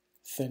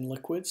 Thin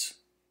liquids,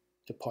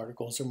 the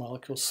particles or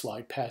molecules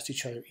slide past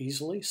each other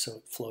easily, so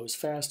it flows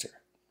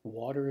faster.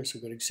 Water is a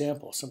good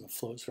example. Something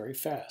flows very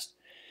fast.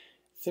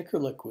 Thicker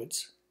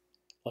liquids,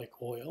 like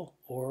oil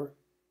or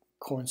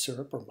corn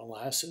syrup or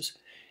molasses,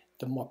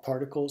 the more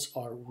particles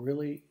are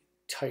really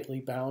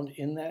tightly bound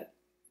in that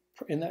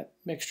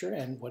mixture,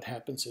 and what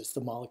happens is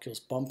the molecules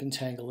bump and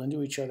tangle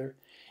into each other,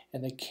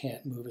 and they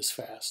can't move as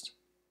fast.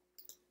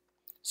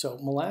 So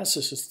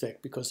molasses is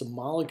thick because the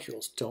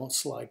molecules don't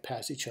slide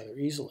past each other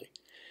easily.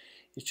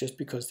 It's just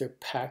because they're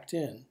packed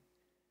in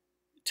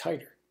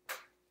tighter.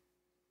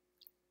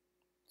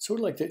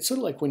 Sort of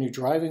like when you're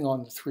driving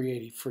on the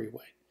 380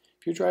 freeway.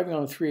 If you're driving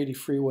on the 380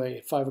 freeway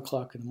at 5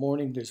 o'clock in the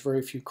morning, there's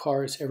very few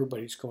cars,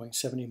 everybody's going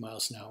 70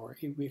 miles an hour.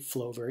 We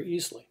flow very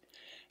easily.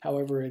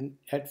 However,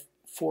 at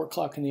 4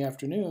 o'clock in the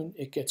afternoon,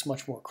 it gets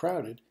much more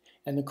crowded,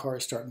 and the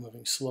cars start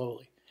moving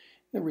slowly.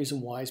 And the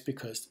reason why is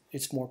because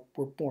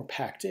we're more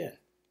packed in.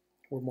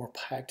 We're more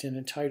packed in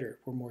and tighter.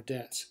 We're more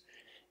dense.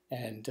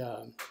 And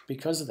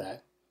because of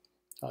that,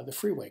 the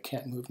freeway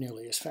can't move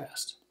nearly as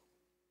fast.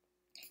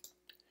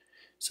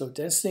 So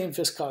density and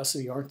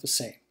viscosity aren't the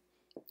same.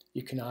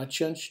 You cannot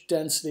judge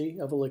density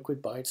of a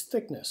liquid by its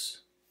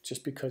thickness.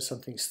 Just because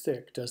something's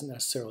thick doesn't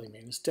necessarily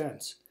mean it's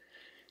dense.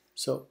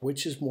 So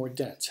which is more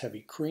dense,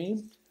 heavy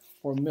cream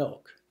or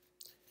milk?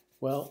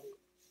 Well,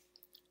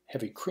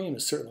 heavy cream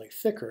is certainly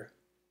thicker,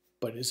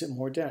 but is it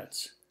more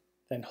dense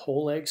than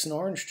whole eggs and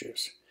orange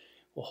juice?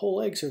 Well,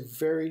 whole eggs are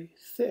very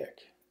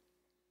thick,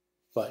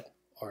 but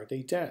are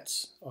they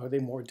dense? Are they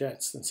more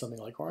dense than something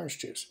like orange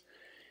juice?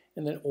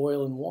 And then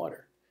oil and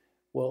water.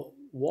 Well,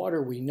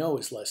 water we know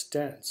is less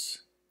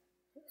dense,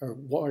 or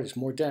water is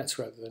more dense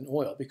rather than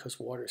oil, because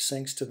water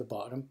sinks to the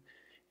bottom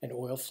and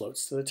oil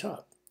floats to the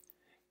top.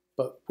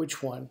 But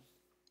which one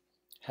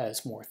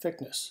has more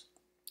thickness?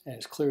 And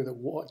it's clear that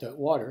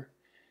water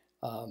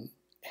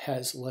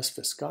has less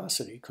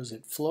viscosity because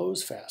it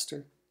flows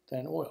faster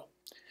than oil.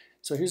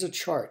 So here's a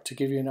chart to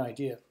give you an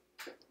idea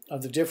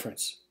of the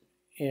difference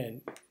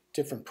in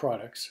different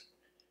products.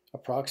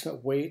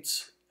 Approximate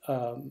weights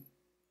of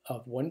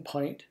 1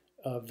 pint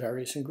of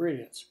various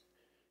ingredients.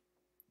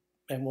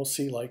 And we'll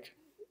see, like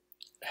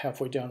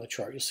halfway down the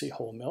chart, you'll see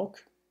whole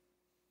milk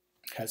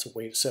has a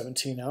weight of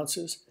 17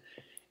 ounces.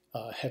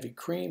 Heavy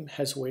cream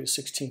has a weight of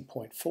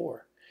 16.4.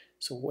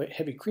 So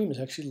heavy cream is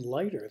actually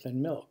lighter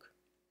than milk.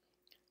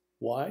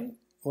 Why?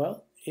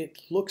 Well, it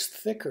looks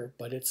thicker,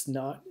 but it's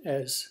not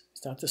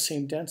the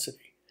same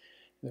density.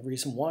 And the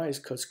reason why is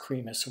because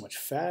cream has so much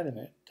fat in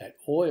it that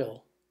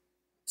oil,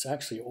 it's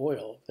actually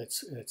oil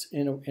that's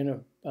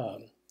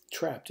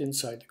trapped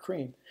inside the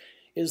cream,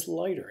 is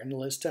lighter and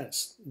less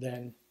dense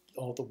than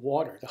all the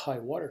water, the high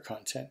water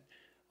content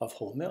of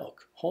whole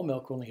milk. Whole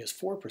milk only has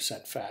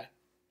 4% fat.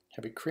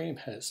 Heavy cream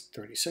has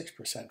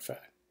 36%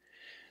 fat.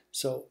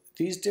 So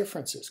these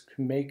differences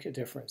can make a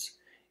difference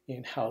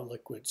in how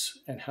liquids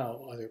and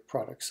how other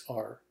products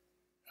are,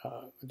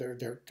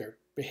 their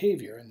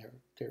behavior and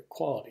their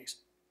qualities.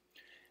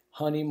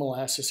 Honey,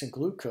 molasses, and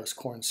glucose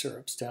corn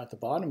syrups down at the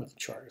bottom of the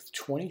chart is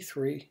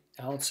 23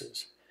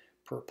 ounces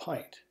per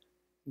pint.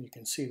 And you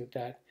can see that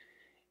that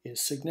is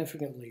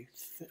significantly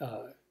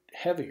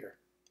heavier.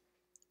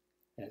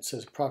 And it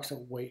says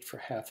approximate weight for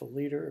half a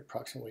liter,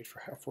 approximate weight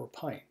for a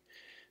pint.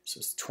 So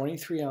it's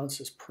 23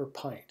 ounces per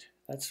pint.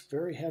 That's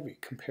very heavy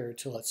compared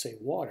to, let's say,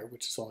 water,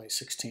 which is only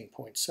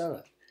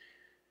 16.7.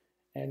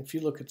 And if you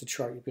look at the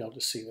chart, you'll be able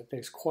to see that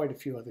there's quite a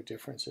few other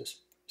differences.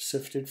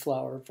 Sifted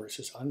flour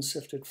versus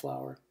unsifted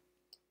flour.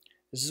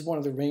 This is one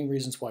of the main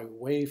reasons why we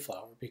weigh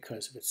flour,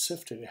 because if it's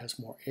sifted, it has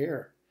more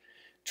air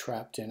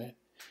trapped in it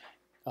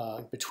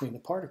between the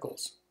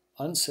particles.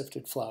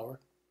 Unsifted flour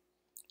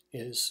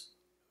is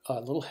a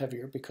little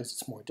heavier because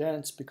it's more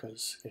dense,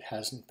 because it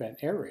hasn't been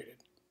aerated.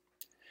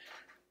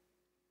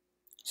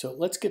 So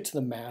let's get to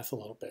the math a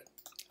little bit.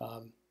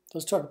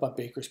 Let's talk about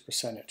baker's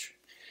percentage.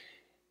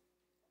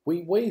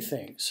 We weigh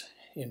things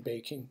in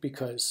baking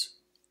because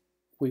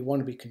we want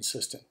to be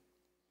consistent.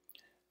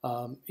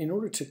 In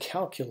order to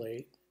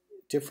calculate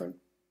different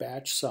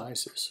batch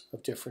sizes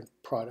of different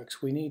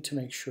products, we need to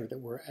make sure that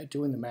we're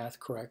doing the math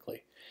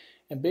correctly.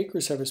 And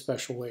bakers have a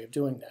special way of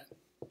doing that.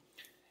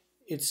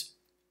 It's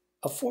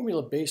a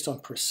formula based on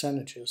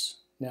percentages.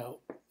 Now,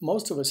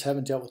 most of us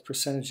haven't dealt with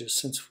percentages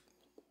since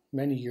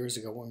many years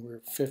ago when we were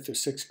 5th or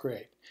 6th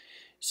grade.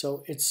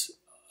 So it's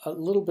a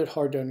little bit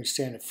hard to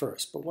understand at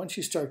first, but once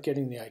you start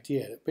getting the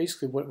idea that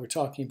basically what we're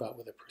talking about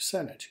with a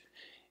percentage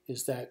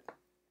is that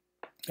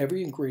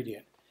every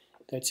ingredient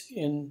that's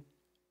in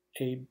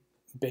a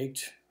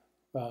baked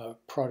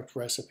product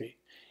recipe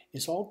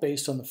is all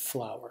based on the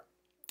flour.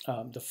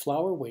 The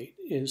flour weight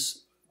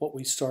is what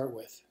we start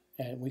with,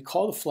 and we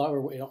call the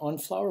flour weight on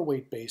flour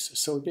weight basis.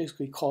 So we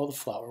basically call the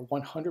flour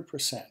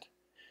 100%.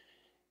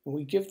 And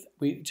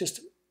we just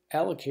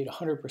allocate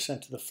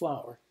 100% to the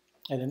flour,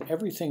 and then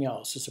everything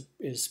else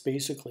is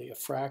basically a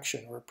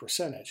fraction or a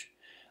percentage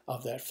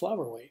of that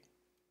flour weight.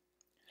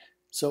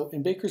 So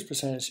in baker's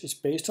percentage, it's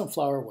based on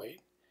flour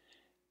weight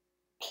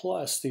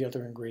plus the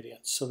other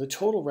ingredients. So the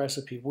total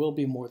recipe will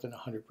be more than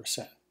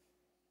 100%.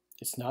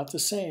 It's not the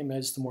same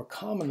as the more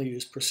commonly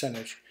used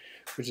percentage,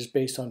 which is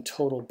based on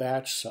total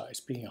batch size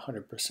being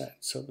 100%.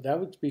 So that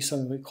would be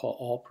something we call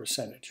all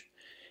percentage.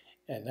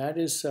 And that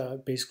is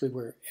basically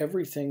where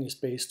everything is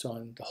based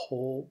on the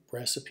whole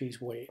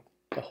recipe's weight.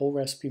 The whole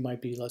recipe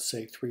might be, let's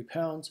say, 3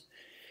 pounds,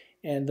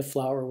 and the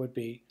flour would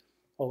be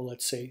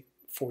let's say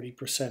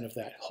 40% of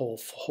that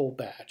whole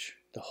batch,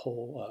 the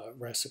whole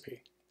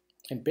recipe.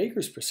 In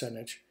baker's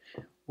percentage,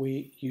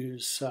 we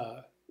use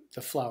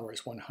the flour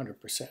as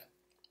 100%.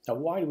 Now,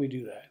 why do we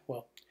do that?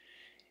 Well,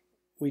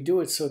 we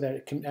do it so that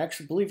it can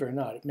actually, believe it or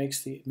not, it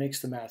makes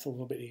the math a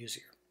little bit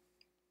easier.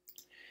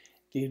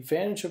 The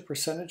advantage of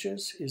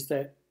percentages is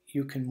that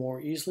you can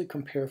more easily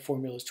compare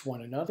formulas to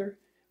one another,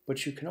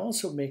 but you can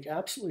also make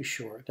absolutely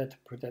sure that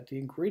the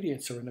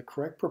ingredients are in the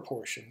correct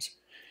proportions,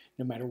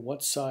 no matter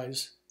what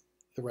size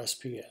the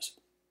recipe is.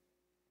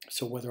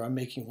 So whether I'm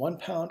making 1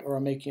 pound or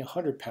I'm making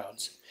 100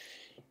 pounds,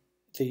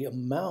 the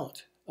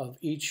amount of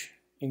each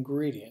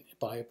ingredient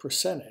by a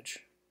percentage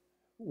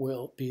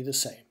will be the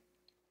same.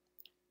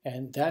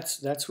 And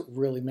that's what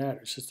really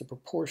matters, is the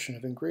proportion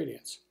of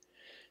ingredients.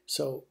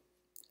 So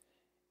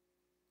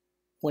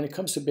when it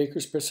comes to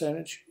baker's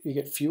percentage, you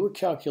get fewer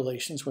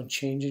calculations when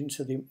changing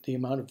to the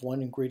amount of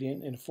one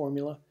ingredient in a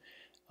formula.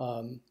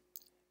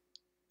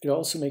 It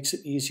also makes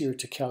it easier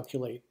to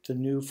calculate the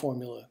new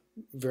formula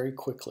very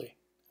quickly.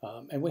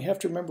 And we have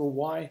to remember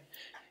why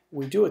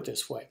we do it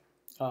this way.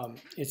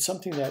 It's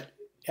something that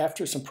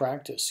after some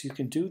practice, you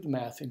can do the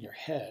math in your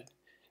head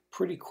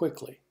pretty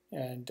quickly.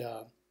 And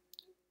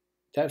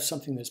that's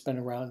something that's been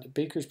around. The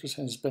baker's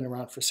percentage has been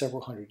around for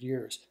several hundred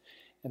years.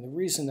 And the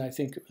reason I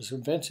think it was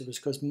invented was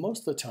because most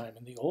of the time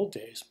in the old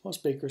days,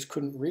 most bakers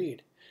couldn't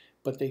read,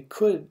 but they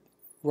could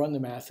run the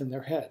math in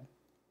their head.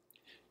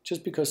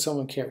 Just because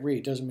someone can't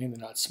read doesn't mean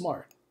they're not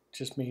smart. It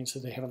just means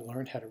that they haven't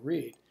learned how to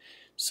read.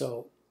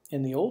 So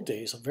in the old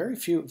days, very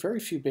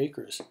few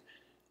bakers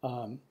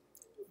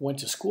went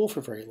to school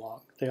for very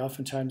long. They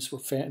oftentimes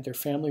their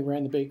family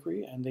ran the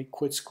bakery, and they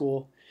quit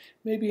school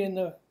maybe in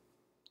the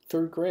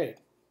 3rd grade,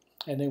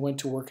 and they went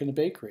to work in the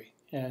bakery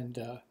and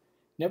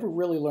never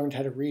really learned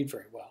how to read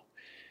very well.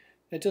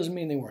 That doesn't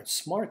mean they weren't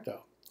smart,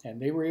 though,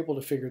 and they were able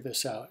to figure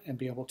this out and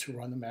be able to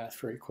run the math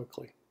very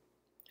quickly.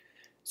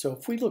 So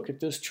if we look at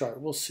this chart,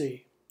 we'll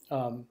see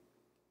a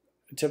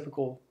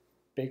typical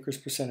baker's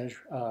percentage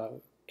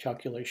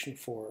calculation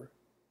for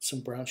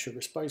some brown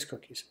sugar spice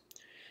cookies.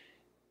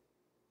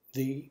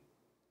 The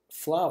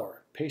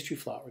flour, pastry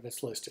flour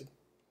that's listed,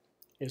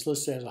 is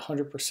listed as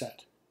 100%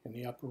 in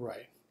the upper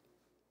right.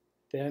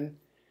 Then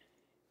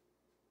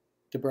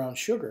the brown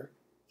sugar,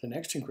 the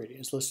next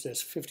ingredient, is listed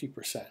as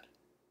 50%.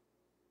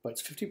 But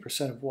it's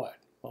 50% of what?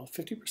 Well,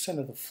 50%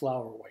 of the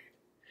flour weight.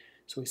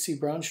 So we see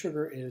brown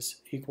sugar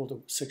is equal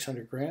to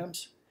 600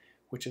 grams,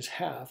 which is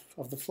half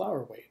of the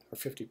flour weight, or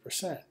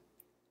 50%,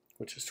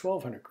 which is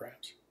 1,200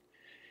 grams.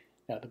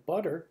 Now the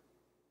butter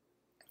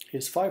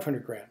is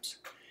 500 grams.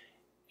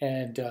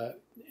 And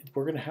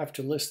we're going to have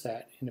to list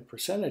that in a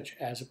percentage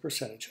as a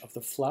percentage of the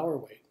flour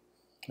weight.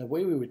 The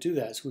way we would do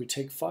that is we would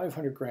take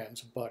 500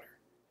 grams of butter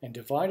and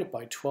divide it by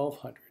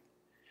 1,200,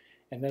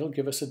 and that'll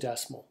give us a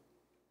decimal.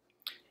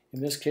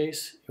 In this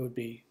case, it would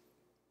be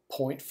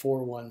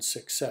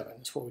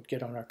 0.4167 is what we'd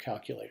get on our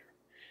calculator.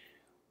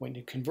 When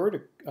you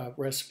convert a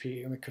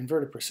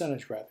convert a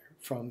percentage rather,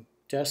 from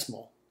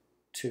decimal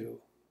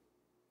to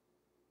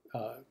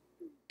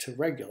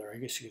regular, I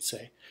guess you could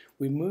say,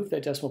 we move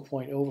that decimal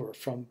point over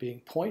from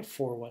being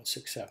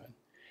 0.4167,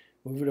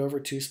 move it over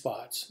 2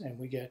 spots, and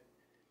we get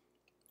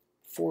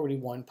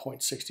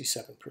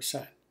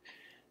 41.67%.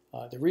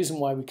 The reason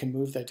why we can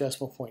move that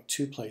decimal point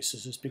 2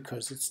 places is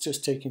because it's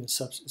just taking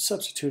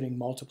substituting,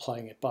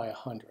 multiplying it by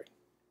 100.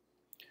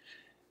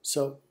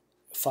 So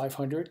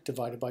 500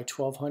 divided by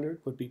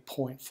 1,200 would be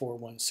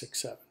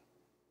 0.4167.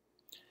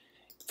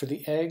 For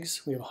the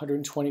eggs, we have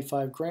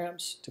 125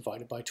 grams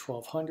divided by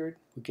 1,200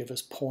 would give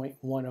us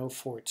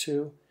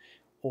 0.1042,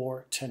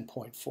 or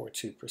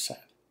 10.42%.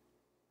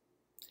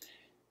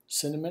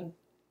 Cinnamon,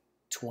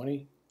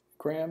 20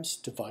 grams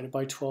divided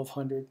by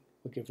 1,200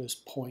 would give us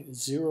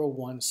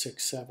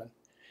 0.0167.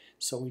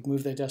 So we'd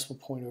move that decimal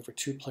point over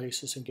 2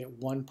 places and get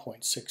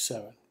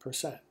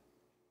 1.67%.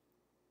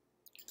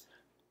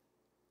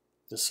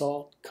 The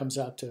salt comes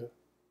out to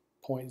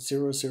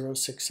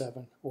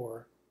 0.0067,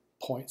 or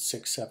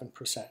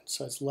 0.67%,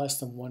 so it's less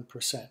than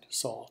 1%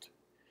 salt.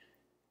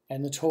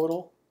 And the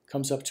total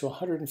comes up to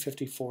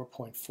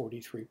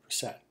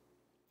 154.43%.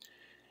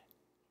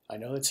 I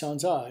know that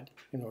sounds odd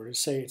in order to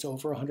say it's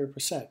over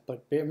 100%,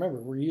 but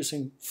remember, we're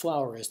using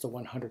flour as the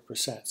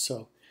 100%,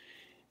 so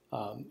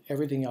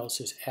everything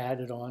else is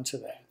added on to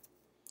that.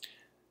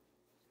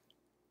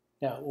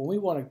 Now, when we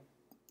want to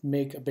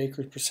make a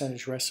baker's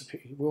percentage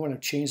recipe, we want to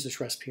change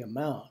this recipe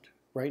amount.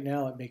 Right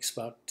now it makes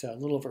about a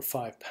little over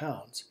 5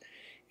 pounds.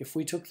 If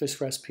we took this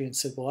recipe and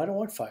said, well, I don't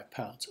want 5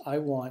 pounds, I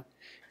want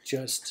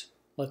just,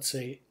 let's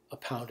say,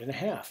 1.5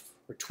 pounds,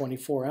 or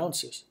 24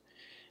 ounces.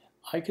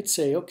 I could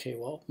say, okay,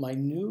 well, my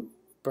new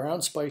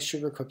brown spice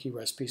sugar cookie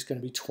recipe is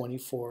going to be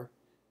 24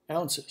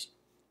 ounces.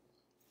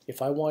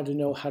 If I wanted to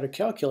know how to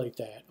calculate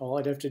that, all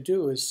I'd have to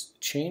do is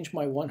change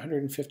my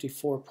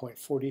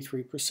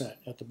 154.43%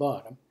 at the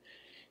bottom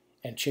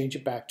and change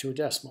it back to a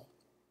decimal.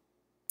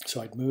 So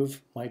I'd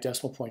move my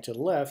decimal point to the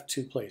left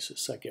 2 places.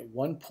 So I get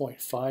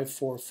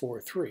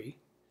 1.5443,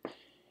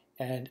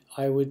 And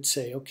I would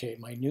say, okay,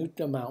 my new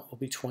amount will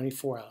be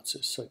 24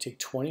 ounces. So I take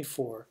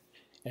 24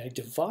 and I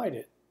divide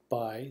it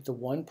by the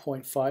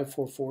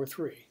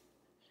 1.5443.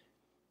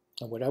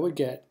 And what I would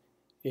get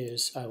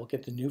is I will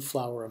get the new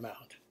flour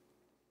amount.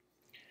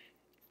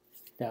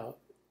 Now,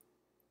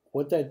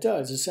 what that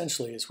does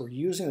essentially is we're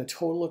using the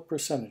total of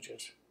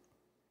percentages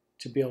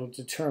to be able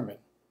to determine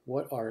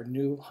what our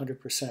new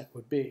 100%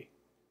 would be.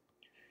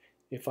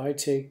 If I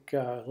take,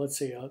 let's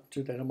say I'll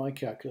do that on my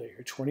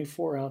calculator,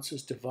 24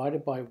 ounces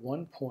divided by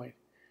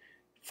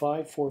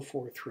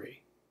 1.5443,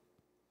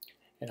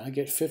 and I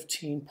get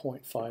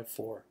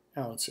 15.54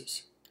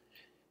 ounces.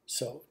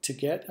 So to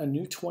get a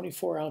new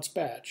 24-ounce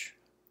batch,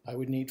 I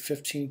would need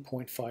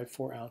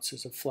 15.54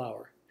 ounces of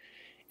flour.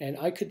 And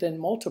I could then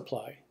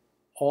multiply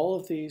all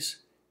of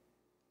these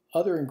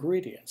other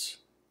ingredients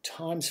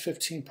times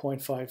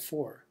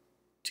 15.54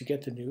 to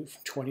get the new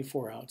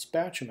 24-ounce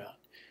batch amount.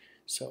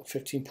 So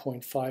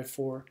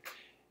 15.54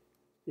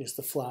 is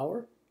the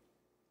flour.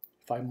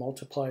 If I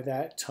multiply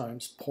that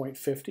times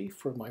 0.50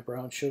 for my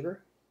brown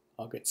sugar,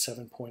 I'll get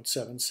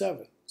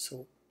 7.77.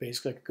 So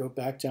basically I could go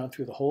back down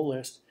through the whole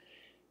list,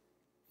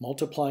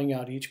 multiplying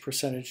out each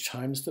percentage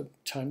times the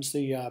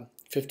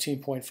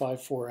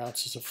 15.54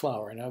 ounces of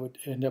flour, and I would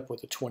end up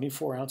with a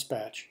 24-ounce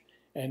batch.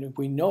 And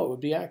we know it would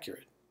be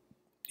accurate.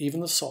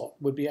 Even the salt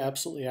would be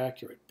absolutely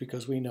accurate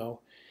because we know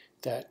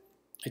that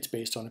it's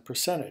based on a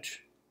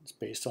percentage. It's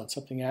based on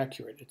something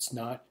accurate. It's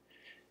not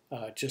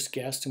just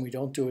guessed, and we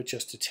don't do it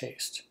just to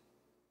taste.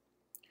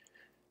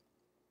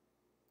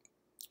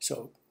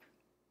 So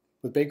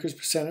with baker's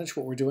percentage,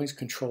 what we're doing is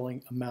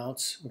controlling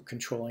amounts, we're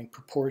controlling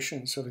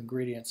proportions of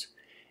ingredients,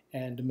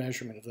 and the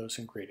measurement of those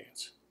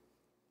ingredients.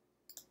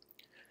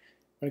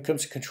 When it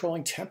comes to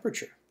controlling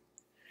temperature,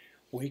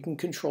 we can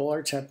control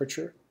our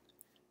temperature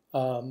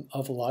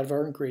of a lot of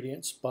our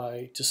ingredients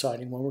by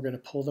deciding when we're going to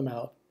pull them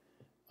out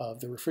of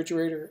the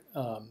refrigerator.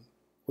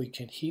 We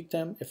can heat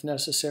them if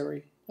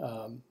necessary.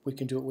 We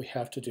can do what we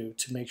have to do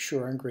to make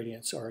sure our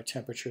ingredients are a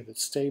temperature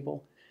that's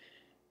stable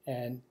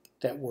and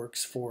that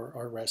works for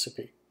our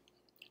recipe.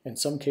 In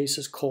some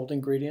cases, cold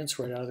ingredients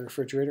right out of the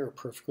refrigerator are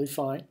perfectly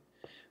fine,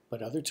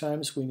 but other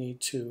times we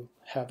need to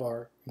have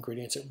our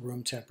ingredients at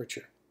room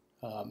temperature.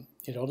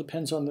 It all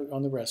depends on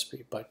the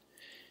recipe, but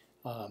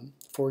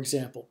for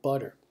example,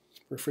 butter.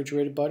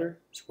 Refrigerated butter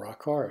is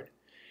rock hard.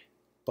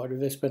 Butter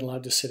that's been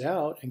allowed to sit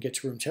out and get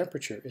to room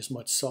temperature is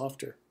much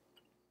softer.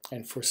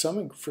 And for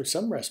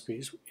some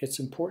recipes, it's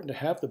important to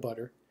have the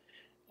butter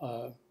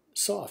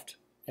soft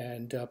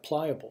and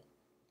pliable.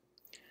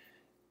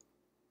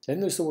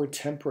 Then there's the word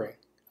tempering.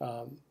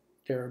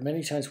 There are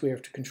many times we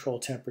have to control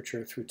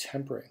temperature through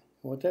tempering.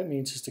 And what that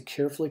means is to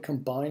carefully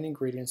combine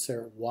ingredients that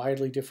are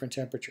widely different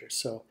temperatures.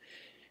 So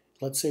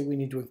let's say we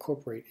need to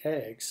incorporate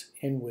eggs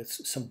in with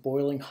some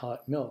boiling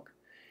hot milk.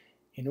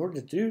 In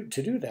order to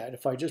do that,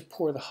 if I just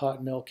pour the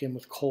hot milk in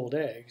with cold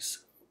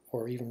eggs,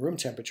 or even room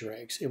temperature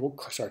eggs, it will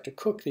start to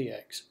cook the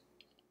eggs.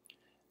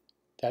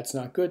 That's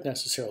not good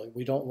necessarily.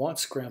 We don't want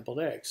scrambled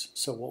eggs.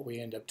 So what we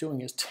end up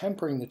doing is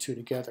tempering the two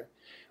together.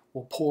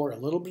 We'll pour a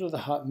little bit of the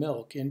hot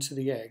milk into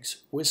the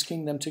eggs,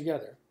 whisking them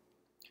together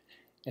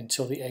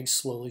until the eggs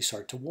slowly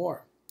start to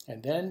warm.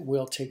 And then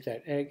we'll take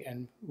that egg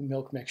and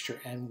milk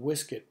mixture and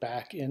whisk it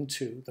back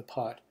into the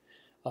pot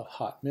of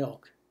hot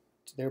milk,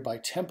 thereby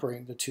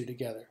tempering the two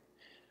together.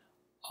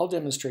 I'll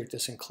demonstrate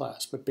this in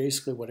class, but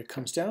basically what it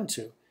comes down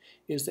to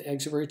is the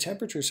eggs are very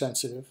temperature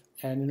sensitive,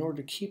 and in order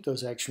to keep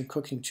those eggs from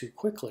cooking too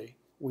quickly,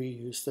 we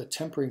use the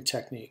tempering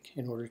technique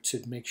in order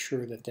to make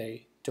sure that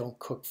they don't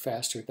cook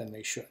faster than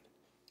they should.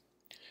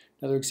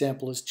 Another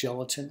example is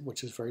gelatin,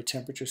 which is very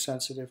temperature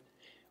sensitive,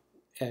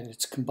 and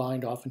it's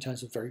combined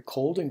oftentimes with very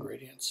cold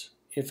ingredients.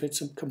 If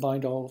it's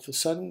combined all of a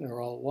sudden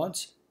or all at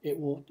once, it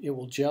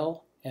will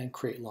gel and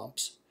create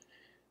lumps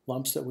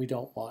that we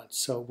don't want.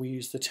 So we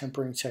use the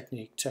tempering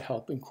technique to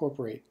help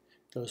incorporate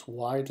those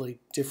widely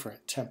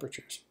different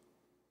temperatures.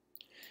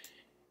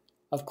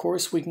 Of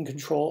course, we can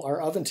control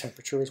our oven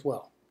temperature as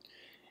well.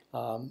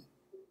 One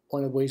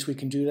of the ways we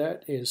can do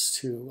that is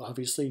to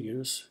obviously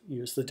use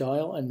the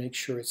dial and make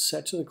sure it's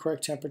set to the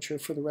correct temperature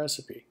for the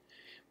recipe.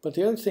 But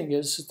the other thing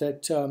is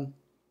that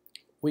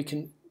we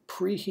can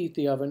preheat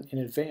the oven in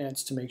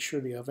advance to make sure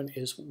the oven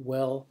is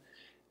well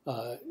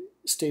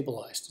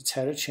stabilized. It's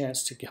had a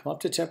chance to come up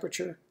to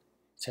temperature.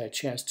 It's had a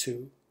chance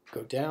to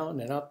go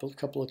down and up a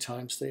couple of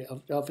times. The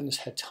oven has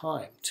had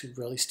time to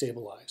really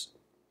stabilize.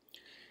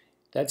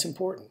 That's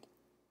important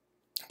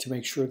to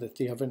make sure that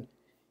the oven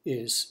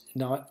is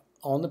not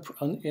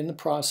in the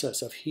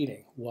process of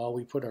heating while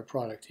we put our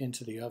product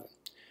into the oven.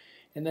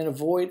 And then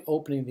avoid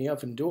opening the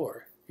oven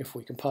door if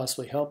we can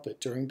possibly help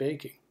it during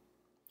baking.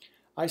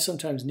 I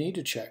sometimes need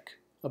to check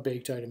a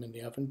baked item in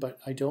the oven, but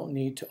I don't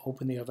need to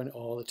open the oven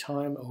all the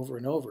time over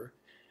and over,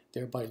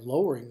 thereby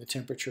lowering the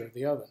temperature of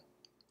the oven.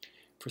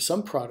 For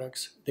some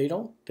products, they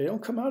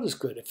don't come out as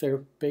good if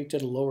they're baked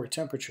at a lower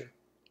temperature.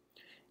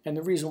 And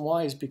the reason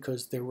why is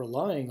because they're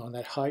relying on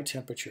that high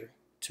temperature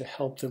to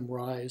help them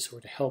rise or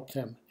to help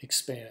them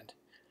expand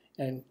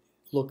and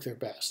look their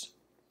best.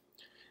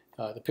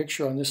 The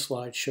picture on this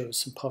slide shows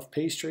some puff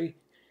pastry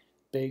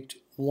baked,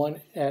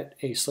 one at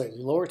a slightly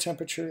lower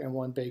temperature and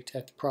one baked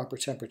at the proper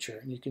temperature.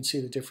 And you can see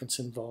the difference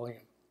in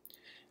volume.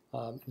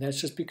 And that's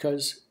just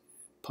because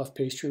puff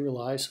pastry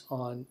relies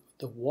on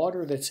the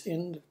water that's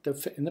in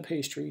the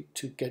pastry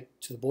to get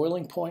to the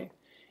boiling point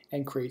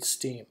and create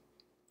steam.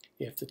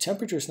 If the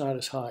temperature is not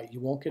as high,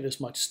 you won't get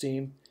as much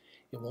steam,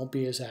 it won't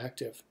be as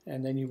active,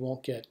 and then you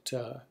won't get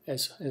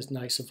as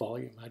nice a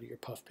volume out of your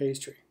puff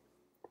pastry.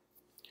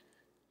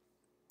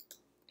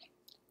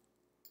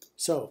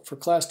 So for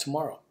class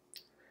tomorrow,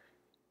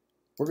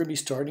 we're going to be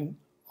starting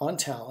on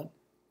Talon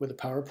with a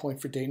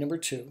PowerPoint for day number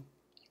 2.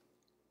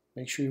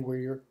 Make sure you wear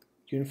your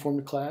uniform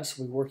to class.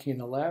 We'll be working in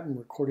the lab and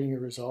recording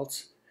your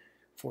results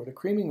for the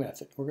creaming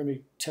method. We're going to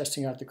be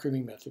testing out the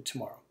creaming method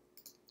tomorrow.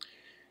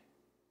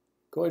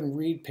 Go ahead and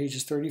read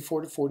pages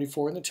 34 to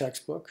 44 in the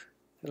textbook.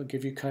 It'll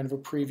give you kind of a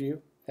preview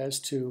as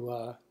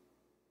to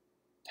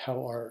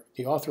how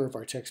the author of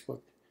our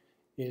textbook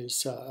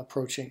is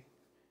approaching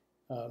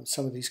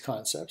some of these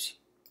concepts.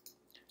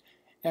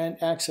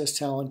 And access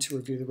Talon to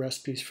review the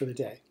recipes for the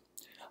day.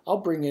 I'll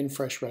bring in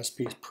fresh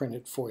recipes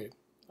printed for you.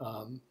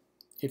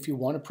 If you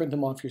want to print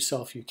them off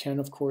yourself, you can,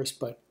 of course,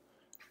 but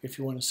if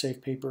you want to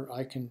save paper,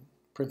 I can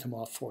print them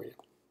off for you.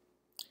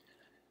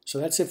 So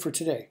that's it for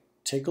today.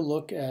 Take a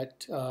look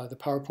at the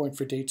PowerPoint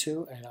for day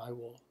 2, and I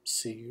will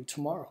see you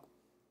tomorrow.